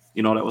 And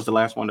that was the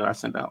last one that I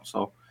sent out.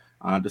 So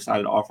I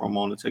decided to offer them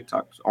on the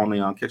TikTok, on the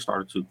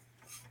Kickstarter too.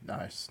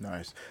 Nice.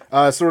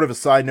 Sort of a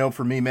side note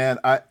for me, man.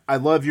 I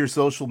love your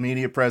social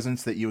media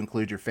presence that you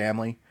include your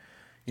family.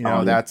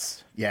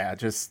 That's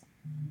just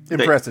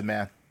impressive,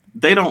 man.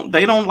 They don't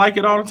like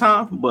it all the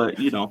time, but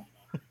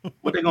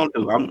what they gonna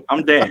do?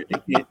 I'm dad.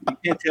 You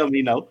can't tell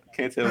me no.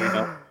 Can't tell me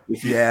no.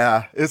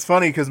 Yeah, it's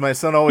funny because my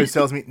son always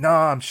tells me, "No,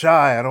 I'm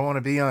shy. I don't want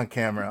to be on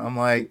camera." I'm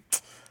like,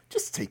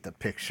 just take the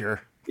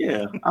picture.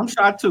 Yeah, I'm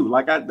shy too.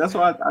 Like that's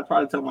why I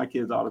try to tell my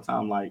kids all the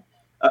time. Like,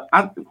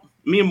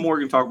 me and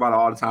Morgan talk about it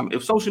all the time.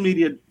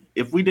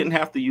 If we didn't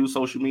have to use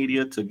social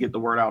media to get the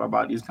word out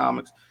about these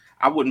comics,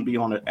 I wouldn't be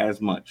on it as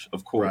much,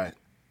 of course, right.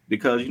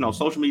 Because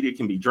social media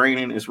can be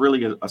draining. It's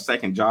really a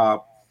second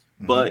job,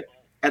 but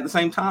at the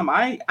same time,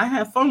 I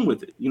have fun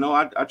with it.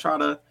 I try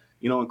to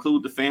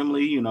include the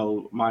family.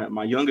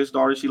 My youngest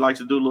daughter, she likes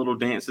to do little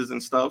dances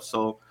and stuff.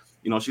 So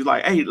she's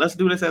like, hey, let's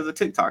do this as a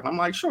TikTok. And I'm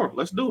like, sure,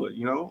 let's do it.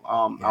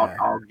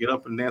 I'll get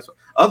up and dance.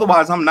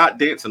 Otherwise, I'm not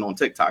dancing on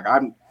TikTok.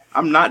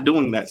 I'm not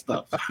doing that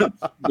stuff.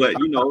 But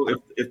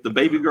if the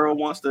baby girl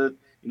wants to,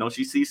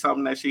 she sees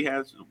something that she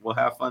will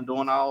have fun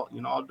doing, I'll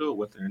do it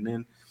with her. And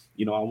then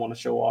I want to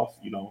show off.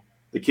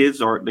 The kids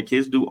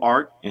do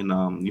art, and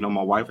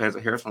my wife has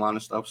a hair salon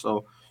and stuff.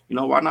 So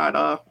why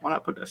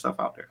not put that stuff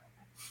out there?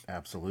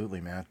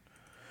 Absolutely, man.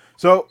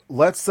 So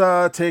let's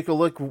take a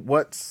look.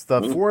 What's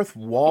the Fourth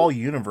Wall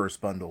Universe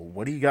bundle?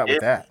 What do you got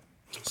with that?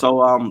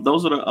 So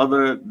those are the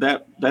other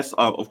that's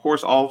of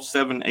course all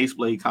 7 Ace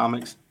Blade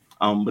comics.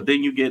 But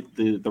then you get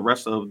the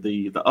rest of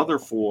the other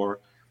 4,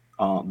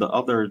 the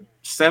other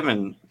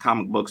 7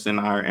 comic books in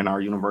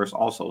our universe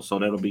also. So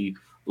that'll be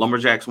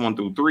Lumberjacks 1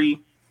 through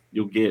 3.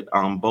 You'll get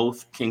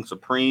both King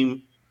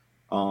Supreme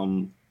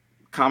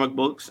comic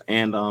books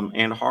and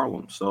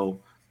Harlem. So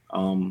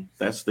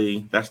that's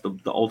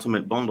the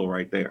ultimate bundle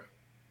right there.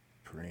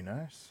 Pretty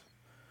nice.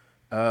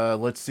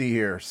 Let's see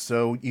here.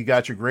 So you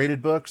got your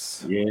graded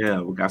books?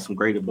 Yeah, we got some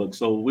graded books.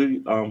 So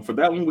we for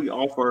that one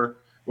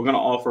we're going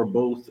to offer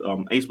both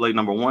Ace Blade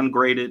 #1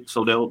 graded,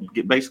 so they'll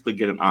basically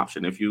get an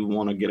option. If you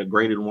want to get a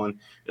graded one,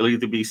 it'll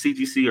either be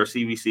CGC or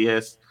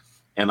CVCS.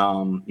 And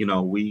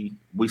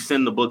we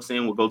send the books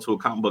in. We'll go to a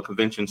comic book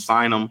convention,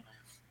 sign them,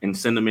 and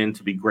send them in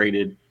to be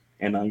graded.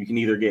 And you can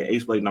either get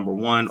Ace Blade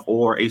 #1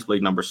 or Ace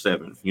Blade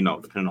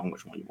 #7, depending on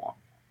which one you want.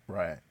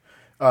 Right.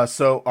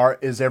 So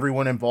is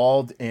everyone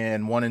involved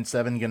in 1 and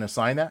 7 going to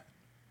sign that?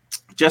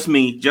 Just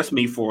me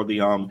for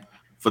the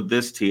for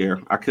this tier.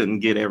 I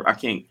couldn't get I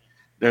can't.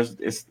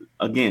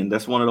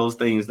 That's one of those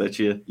things that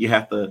you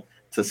have to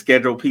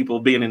schedule people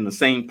being in the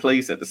same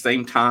place at the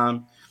same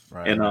time.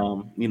 Right. And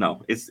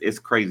it's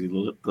crazy.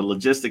 The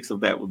logistics of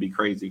that would be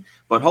crazy.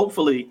 But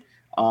hopefully,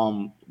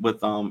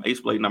 with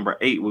Ace Blade #8,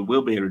 we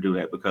will be able to do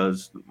that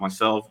because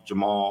myself,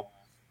 Jamal,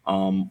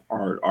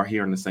 are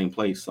here in the same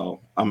place.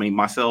 So I mean,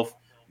 myself,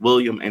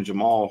 William, and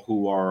Jamal,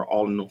 who are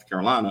all in North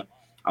Carolina,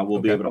 I will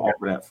be able to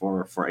offer that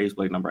for Ace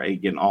Blade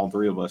 #8, getting all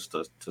 3 of us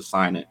to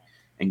sign it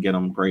and get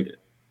them graded.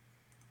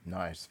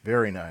 Nice,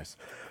 very nice.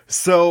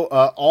 So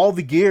all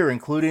the gear,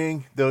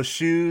 including those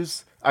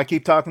shoes I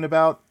keep talking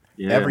about,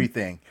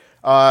 everything.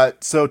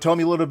 So tell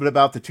me a little bit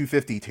about the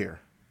 250 tier.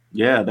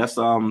 Yeah, that's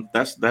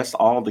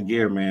all the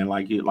gear, man.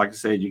 Like I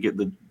said, you get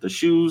the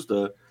shoes,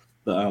 the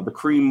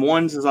cream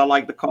ones, as I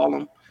like to call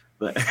them,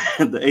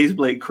 the Ace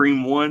Blade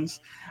cream ones.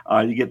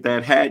 You get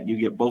that hat. You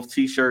get both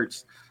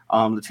T-shirts.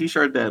 The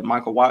T-shirt that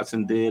Michael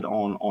Watson did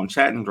on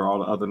Chat and Draw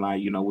the other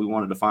night. We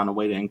wanted to find a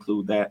way to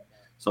include that.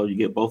 So you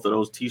get both of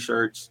those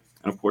T-shirts,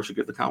 and of course you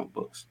get the comic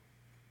books.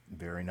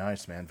 Very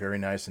nice, man. Very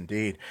nice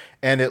indeed.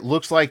 And it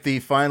looks like the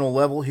final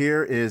level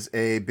here is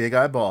a big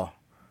eyeball.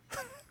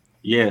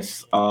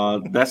 Yes,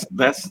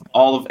 that's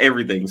all of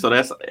everything. So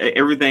that's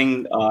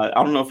everything. I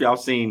don't know if y'all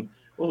seen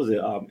what was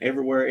it?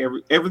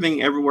 Everywhere,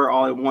 everything, everywhere,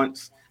 all at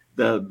once.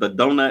 The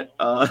donut,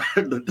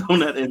 the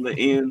donut in the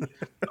end.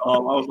 I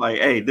was like,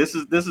 hey, this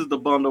is the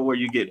bundle where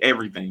you get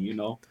everything. You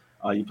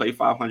pay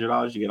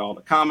 $500, you get all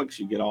the comics,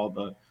 you get all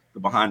the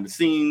behind the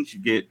scenes,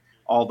 you get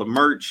all the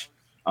merch,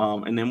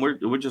 and then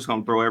we're just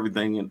gonna throw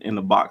everything in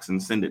the box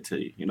and send it to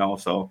you.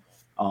 So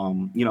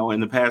in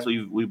the past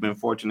we've been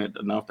fortunate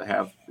enough to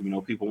have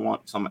people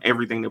want some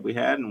everything that we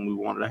had, and we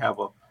wanted to have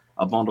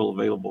a bundle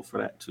available for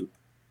that too.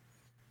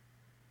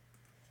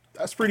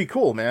 That's pretty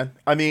cool, man.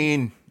 I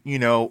mean,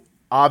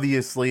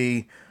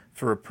 obviously,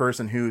 for a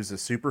person who's a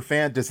super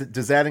fan, does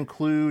that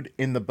include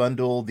in the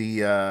bundle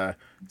the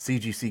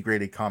CGC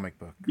graded comic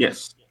book?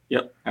 Yes.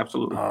 Yep.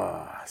 Absolutely.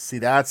 See,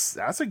 that's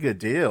a good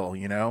deal.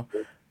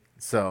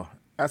 So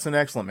that's an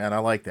excellent, man. I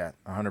like that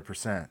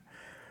 100%.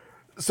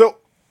 So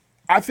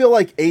I feel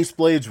like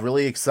Aceblade's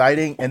really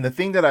exciting, and the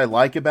thing that I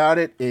like about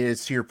it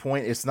is, to your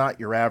point, it's not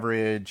your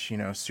average,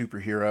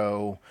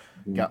 superhero.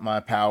 Got my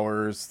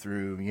powers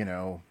through,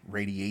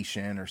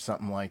 radiation or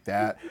something like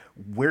that.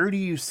 Where do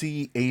you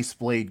see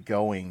Aceblade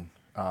going?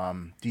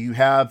 Do you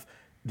have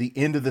the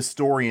end of the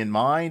story in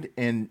mind,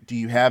 and do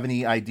you have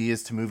any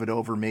ideas to move it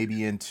over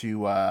maybe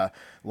into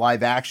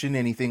live action,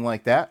 anything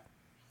like that?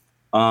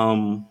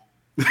 Um,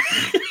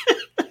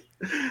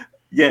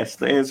 yes,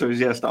 the answer is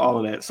yes to all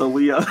of that. So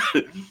we I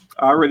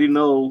already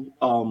know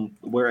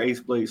where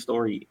Aceblade's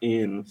story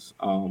ends.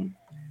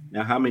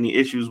 Now, how many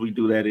issues we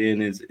do that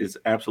in is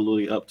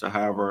absolutely up to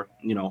however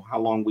how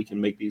long we can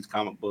make these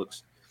comic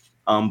books.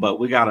 But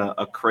we got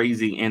a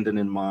crazy ending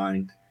in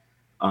mind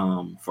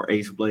for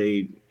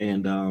Aceblade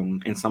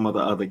and some of the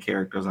other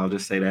characters. I'll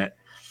just say that.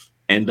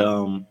 And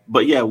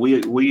but yeah,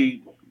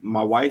 we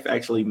my wife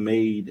actually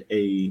made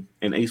an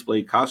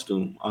Aceblade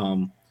costume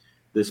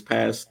this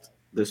past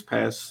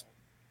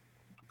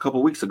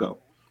couple weeks ago,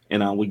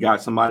 and we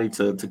got somebody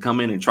to come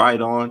in and try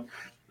it on.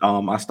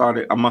 I'm gonna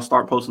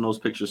start posting those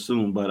pictures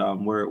soon, but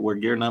we're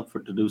gearing up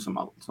to do some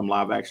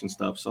live action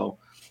stuff. So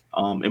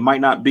it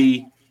might not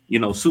be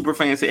super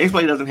fancy.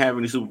 X-Blade doesn't have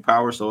any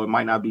superpowers, so it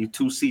might not be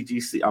too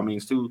CGC. I mean,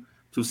 it's too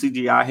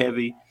CGI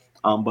heavy.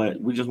 But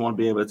we just want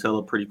to be able to tell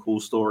a pretty cool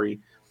story,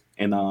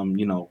 and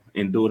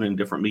and do it in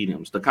different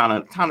mediums to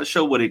kind of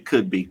show what it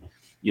could be.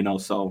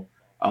 So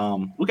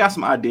we got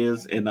some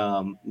ideas, and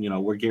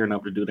we're gearing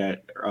up to do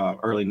that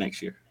early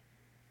next year.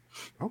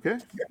 Okay,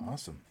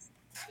 awesome.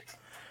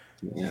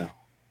 Yeah.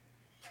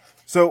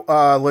 So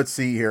let's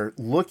see here.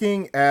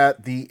 Looking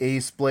at the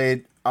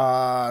Aceblade,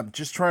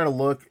 just trying to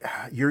look.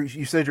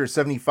 You said you're at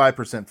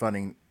 75%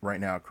 funding right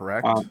now,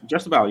 correct?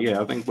 Just about, yeah.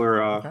 I think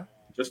we're Okay.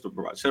 just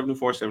about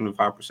 74,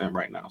 75%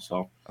 right now.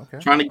 So Okay.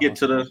 trying to get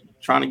Awesome.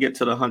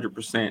 to the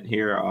 100%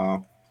 here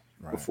Right.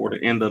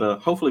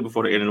 hopefully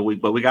before the end of the week.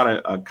 But we got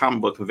a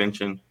comic book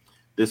convention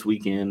this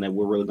weekend that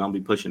we're really gonna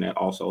be pushing that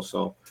also.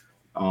 So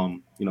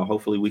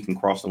hopefully we can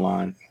cross the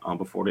line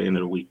before the end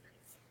of the week.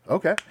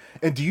 Okay.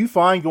 And do you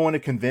find going to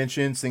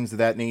conventions, things of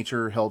that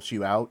nature, helps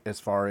you out as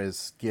far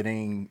as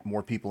getting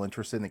more people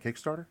interested in the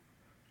Kickstarter?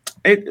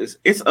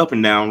 It's up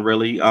and down,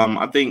 really.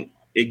 I think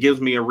it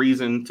gives me a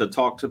reason to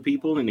talk to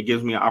people, and it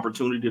gives me an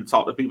opportunity to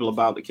talk to people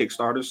about the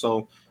Kickstarter.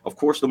 So, of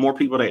course, the more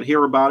people that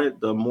hear about it,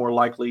 the more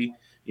likely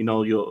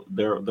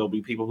there'll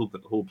be people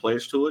who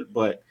pledge to it.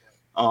 But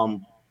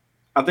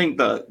I think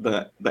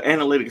the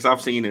analytics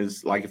I've seen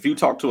is like if you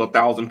talk to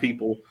 1,000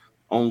 people,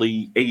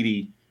 only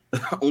 80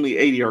 only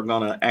 80 are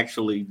gonna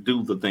actually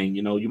do the thing.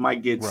 You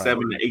might get Right.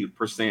 7 to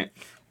 8%,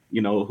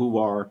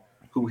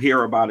 who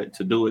hear about it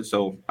to do it.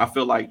 So I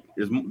feel like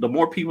the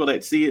more people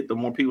that see it, the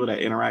more people that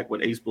interact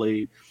with Ace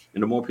Blade,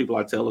 and the more people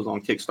I tell is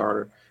on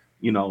Kickstarter,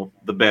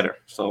 the better.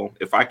 So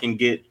if I can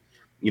get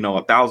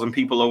 1,000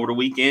 people over the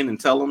weekend and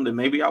tell them, then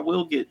maybe I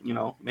will get,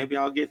 maybe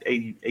I'll get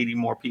 80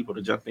 more people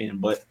to jump in.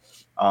 But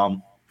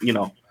you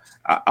know,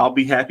 I'll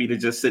be happy to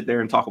just sit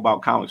there and talk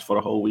about comics for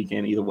the whole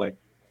weekend either way.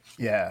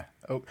 Yeah.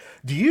 Oh,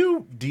 do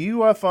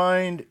you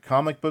find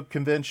comic book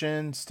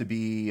conventions to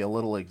be a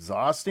little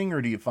exhausting,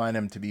 or do you find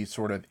them to be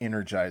sort of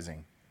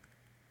energizing?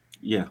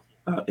 Yeah,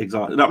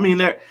 exhausting. I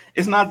mean,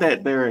 it's not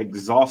that they're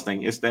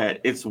exhausting. It's that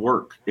it's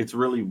work. It's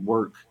really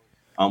work.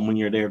 When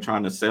you're there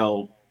trying to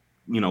sell,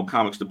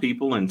 comics to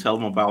people and tell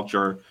them about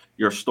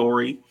your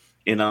story.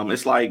 And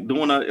it's like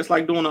doing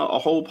a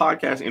whole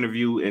podcast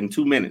interview in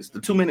 2 minutes.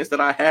 The 2 minutes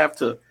that I have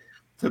to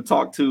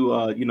talk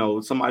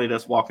to somebody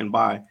that's walking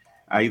by,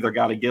 I either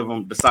got to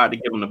decide to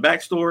give them the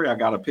backstory, I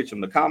got to pitch them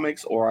the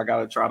comics, or I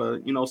got to try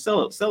to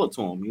sell it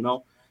to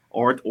them,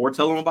 or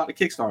tell them about the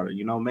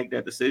Kickstarter, make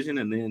that decision,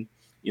 and then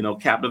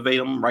captivate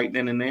them right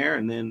then and there.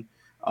 And then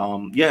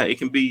yeah, it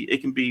can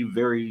be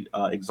very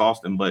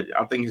exhausting, but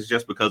I think it's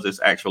just because it's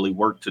actually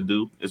work to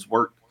do. It's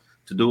work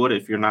to do it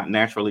if you're not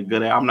naturally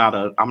good at. I'm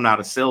not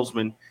a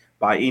salesman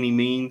by any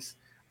means.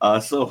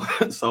 So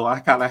so I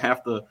kind of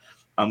have to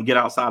get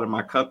outside of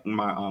my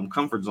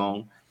comfort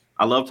zone.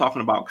 I love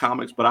talking about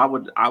comics, but I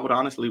would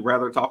honestly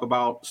rather talk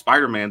about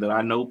Spider-Man that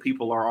I know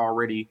people are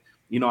already,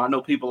 I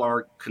know people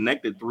are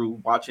connected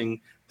through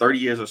watching 30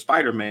 years of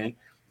Spider-Man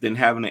than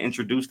having to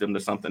introduce them to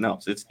something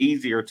else. It's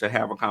easier to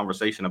have a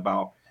conversation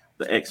about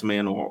the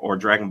X-Men or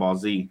Dragon Ball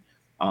Z,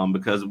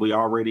 because we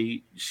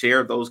already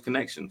share those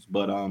connections.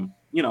 But I'm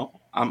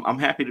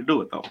happy to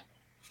do it though.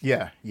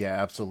 Yeah,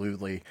 yeah,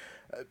 absolutely.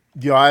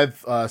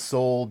 I've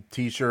sold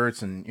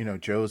T-shirts,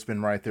 and Joe's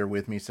been right there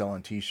with me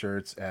selling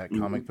T-shirts at Hmm.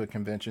 comic book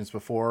conventions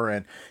before,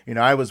 and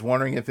I was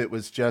wondering if it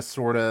was just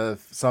sort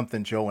of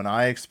something Joe and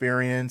I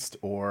experienced,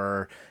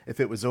 or if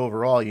it was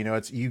overall.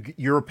 It's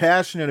you're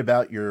passionate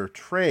about your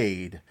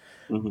trade,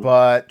 Hmm.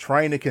 but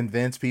trying to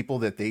convince people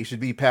that they should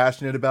be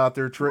passionate about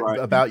Right.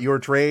 about your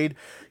trade,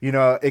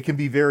 it can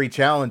be very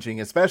challenging,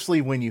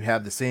 especially when you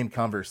have the same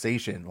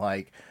conversation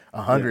like a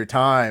Yeah. hundred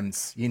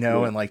times,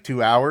 Yeah. in like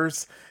 2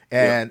 hours,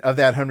 Yeah. and of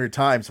that hundred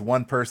times,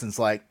 one person's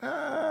like,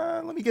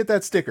 "Let me get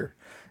that sticker,"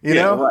 you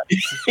Yeah. know.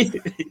 Right.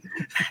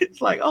 It's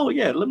like, oh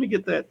yeah, let me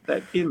get that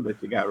pin that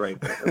you got right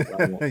there. That's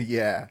what I want.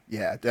 Yeah,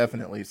 yeah,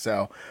 definitely.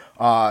 So,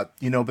 but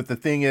the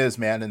thing is,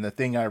 man, and the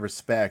thing I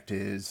respect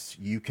is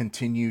you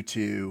continue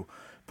to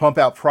pump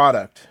out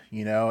product,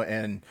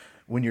 and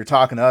when you're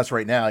talking to us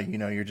right now,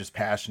 you're just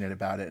passionate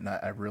about it, and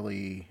I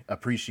really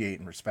appreciate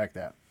and respect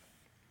that.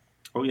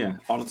 Oh yeah,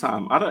 all the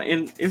time. I don't,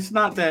 and it's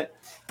not that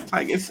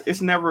like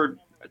it's never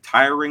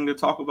tiring to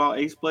talk about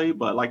Ace Blade,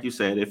 but like you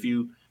said, if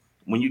you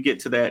when you get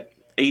to that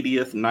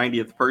 80th,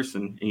 90th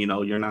person, and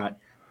you're not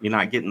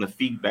getting the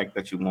feedback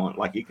that you want,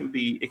 like it can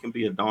be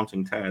a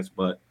daunting task.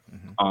 But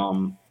Hmm.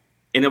 um,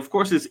 and of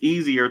course it's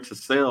easier to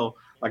sell.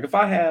 Like if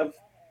I have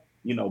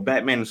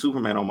Batman and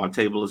Superman on my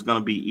table, it's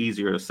gonna be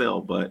easier to sell.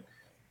 But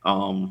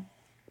um,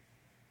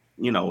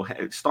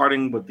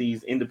 starting with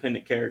these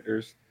independent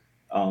characters,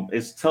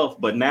 it's tough.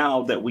 But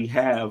now that we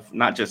have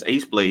not just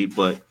Ace Blade,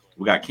 but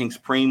we got King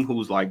Supreme,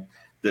 who's like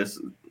this,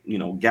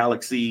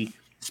 galaxy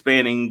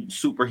spanning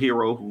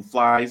superhero who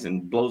flies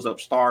and blows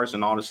up stars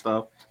and all this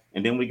stuff.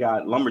 And then we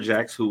got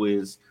Lumberjacks, who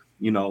is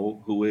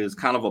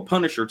kind of a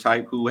Punisher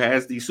type who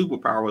has these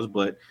superpowers,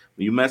 but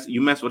when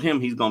you mess with him,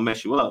 he's gonna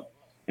mess you up.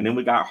 And then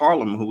we got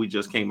Harlem, who we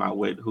just came out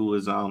with, who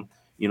is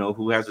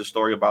who has a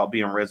story about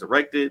being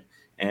resurrected,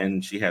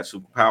 and she has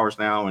superpowers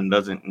now and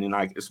doesn't,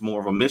 like it's more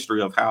of a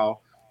mystery of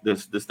how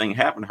this thing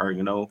happened to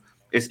her.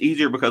 It's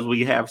easier because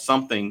we have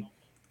something.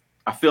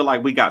 I feel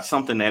like we got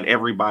something that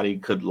everybody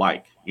could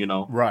like.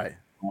 Right.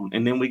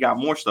 And then we got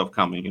more stuff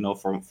coming,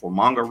 for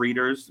manga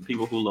readers,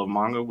 people who love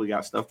manga. We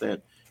got stuff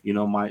that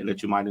might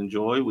that you might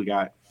enjoy. We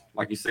got,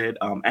 like you said,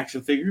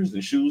 action figures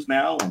and shoes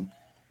now,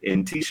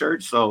 and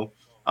t-shirts. So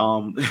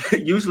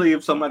usually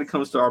if somebody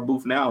comes to our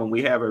booth now and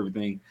we have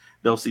everything,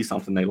 they'll see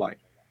something they like.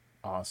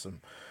 Awesome.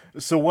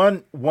 So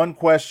one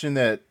question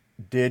that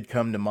did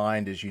come to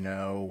mind is,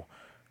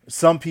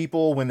 some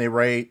people when they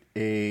write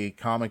a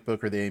comic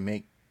book or they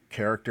make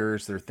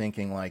characters, they're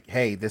thinking like,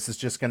 "Hey, this is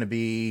just going to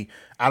be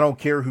I don't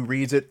care who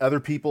reads it." Other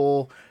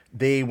people,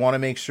 they want to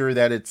make sure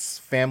that it's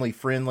family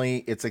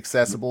friendly, it's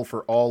accessible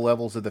for all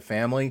levels of the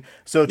family.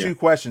 So Yeah. two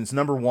questions.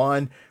 Number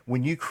 1,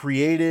 when you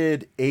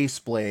created Ace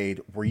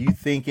Blade, were you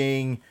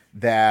thinking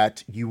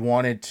that you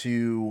wanted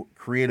to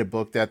create a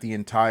book that the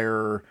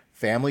entire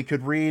family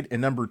could read?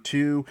 And number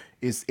 2,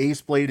 is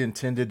Ace Blade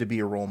intended to be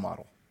a role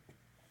model?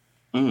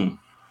 Mm,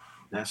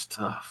 that's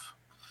tough.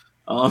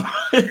 Um,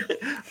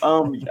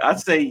 I'd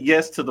say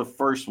yes to the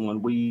first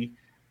one.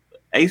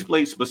 Ace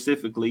Blade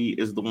specifically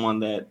is the one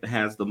that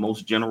has the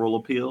most general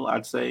appeal.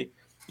 I'd say,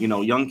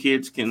 young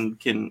kids can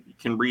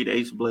read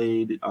Ace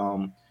Blade.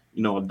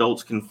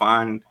 Adults can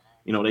find,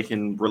 they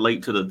can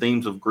relate to the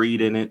themes of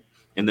greed in it,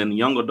 and then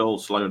young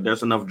adults, like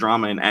there's enough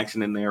drama and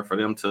action in there for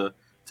them to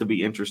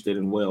be interested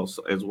in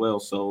as well.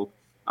 So,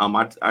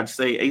 I'd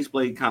say Ace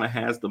Blade kind of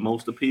has the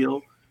most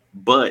appeal,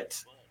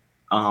 but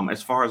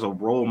as far as a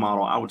role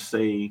model, I would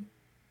say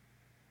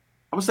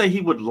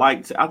he would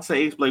like to. I'd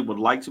say Ace Blade would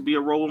like to be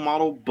a role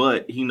model,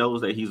 but he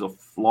knows that he's a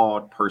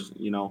flawed person.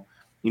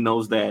 He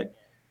knows that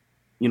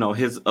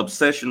his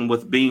obsession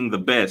with being the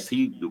best.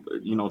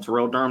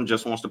 Terrell Durham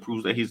just wants to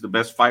prove that he's the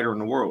best fighter in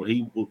the world.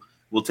 He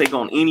will take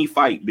on any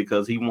fight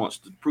because he wants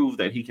to prove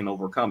that he can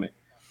overcome it.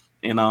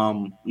 And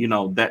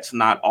that's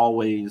not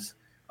always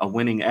a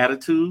winning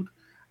attitude.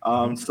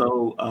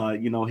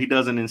 Mm-hmm. He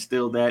doesn't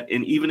instill that,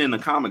 and even in the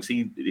comics,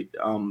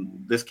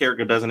 this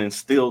character doesn't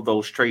instill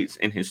those traits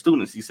in his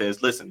students. He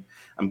says, "Listen,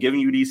 I'm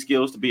giving you these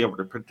skills to be able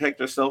to protect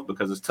yourself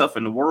because it's tough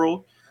in the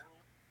world.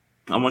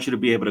 I want you to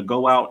be able to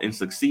go out and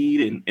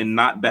succeed and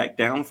not back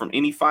down from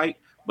any fight,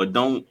 but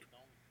don't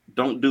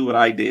do what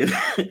I did.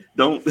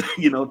 Don't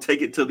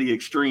take it to the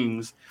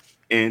extremes."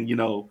 And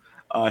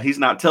he's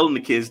not telling the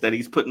kids that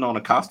he's putting on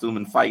a costume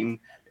and fighting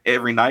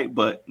every night,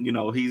 but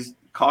he's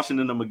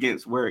cautioning them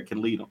against where it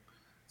can lead them.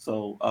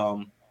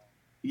 So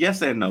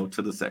yes and no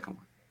to the second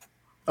one.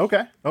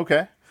 Okay,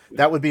 okay.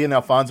 That would be an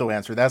Alfonso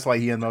answer. That's why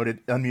he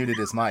unmuted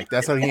his mic.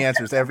 That's how he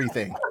answers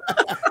everything.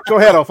 Go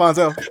ahead,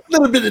 Alfonso. A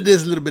little bit of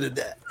this, a little bit of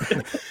that.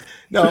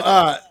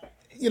 No,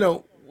 you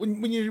know,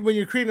 when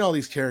you're creating all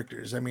these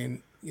characters, I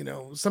mean, you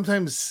know,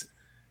 sometimes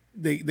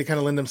they kind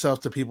of lend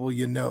themselves to people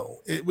you know.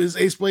 It was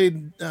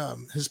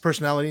Aceblade, his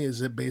personality,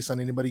 is it based on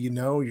anybody you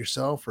know,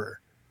 yourself,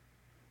 or?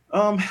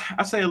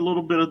 I say a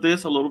little bit of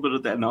this, a little bit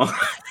of that. No,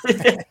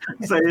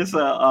 say it's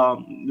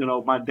you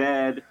know, my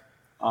dad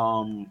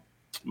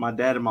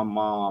and my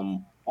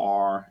mom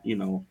are, you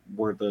know,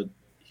 were the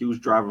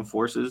huge driving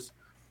forces.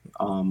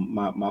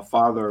 My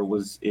father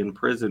was in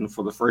prison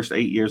for the first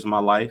 8 years of my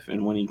life,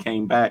 and when he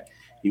came back,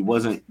 he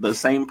wasn't the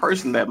same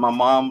person that my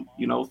mom,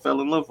 you know,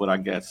 fell in love with, I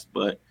guess.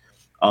 But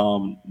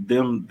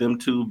them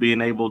two being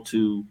able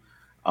to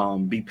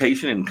be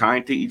patient and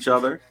kind to each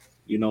other,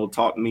 you know,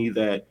 taught me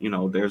that, you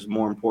know, there's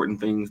more important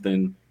things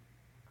than,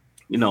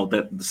 you know,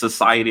 that the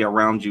society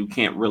around you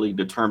can't really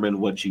determine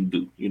what you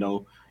do. You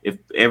know, if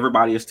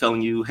everybody is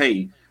telling you,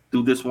 hey,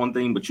 do this one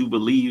thing, but you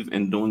believe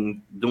in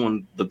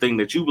doing the thing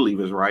that you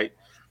believe is right,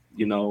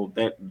 you know,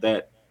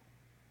 that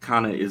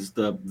kind of is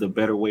the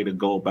better way to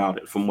go about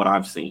it from what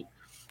I've seen.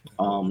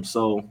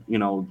 So, you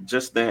know,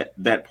 just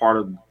that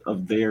part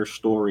of their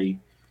story,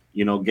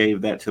 you know,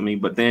 gave that to me.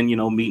 But then, you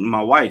know, meeting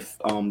my wife,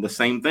 the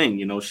same thing.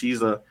 You know,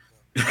 she's a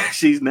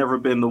she's never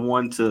been the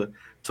one to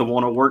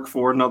want to work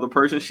for another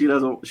person. She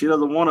doesn't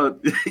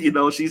want to, you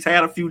know, she's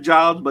had a few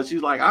jobs, but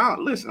she's like,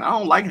 listen, I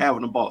don't like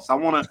having a boss. I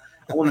want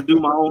to do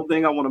my own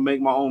thing. I want to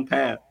make my own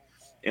path.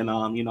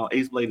 And you know,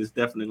 Ace Blade is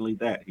definitely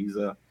that. He's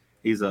a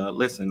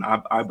listen,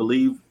 I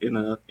believe in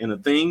a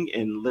thing,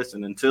 and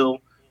listen,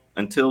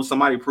 until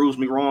somebody proves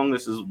me wrong,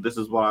 this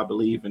is what I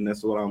believe, and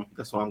that's what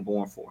I'm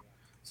going for.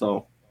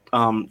 So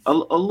a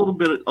little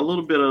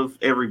bit of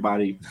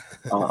everybody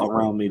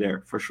around me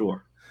there for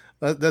sure.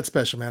 That's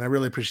special, man. I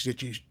really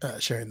appreciate you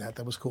sharing that.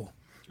 That was cool.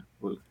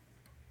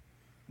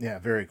 Yeah,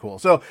 very cool.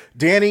 So,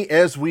 Danny,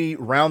 as we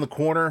round the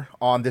corner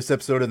on this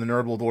episode of the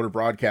Nerd World Order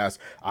broadcast,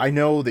 I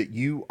know that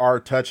you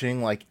are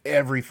touching like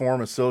every form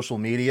of social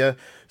media.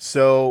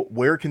 So,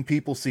 where can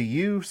people see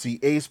you, see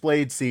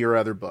Aceblade, see your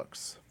other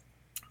books?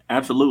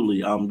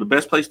 Absolutely. The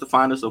best place to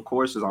find us, of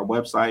course, is our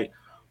website,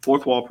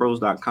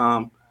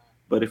 fourthwallpros.com.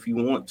 But if you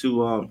want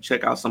to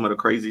check out some of the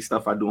crazy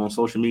stuff I do on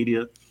social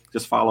media,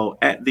 just follow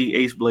at the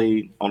Ace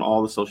Blade on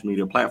all the social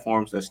media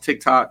platforms. That's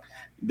TikTok.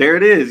 There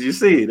it is. You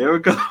see, there we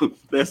go.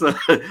 That's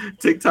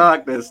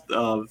TikTok. That's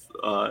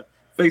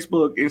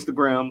Facebook,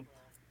 Instagram,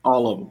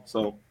 all of them.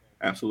 So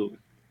absolutely.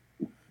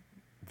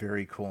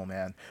 Very cool,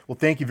 man. Well,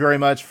 thank you very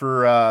much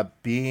for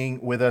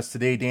being with us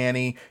today,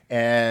 Danny.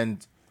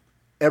 And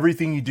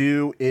everything you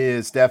do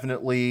is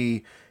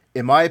definitely,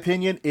 in my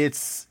opinion,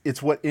 it's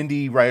what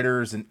indie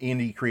writers and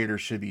indie creators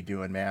should be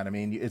doing, man. I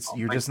mean,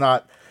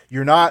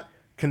 you're not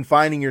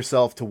confining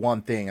yourself to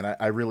one thing, and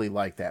I really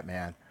like that,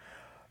 man.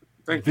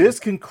 This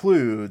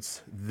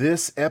concludes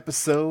this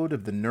episode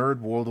of the Nerd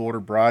World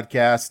Order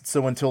broadcast.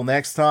 So until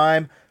next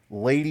time,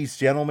 ladies,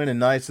 gentlemen, and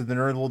knights of the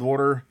Nerd World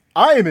Order,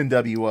 I am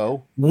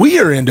NWO. We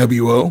are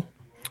NWO.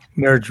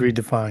 Nerds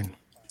Redefined.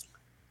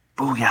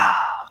 Booyah.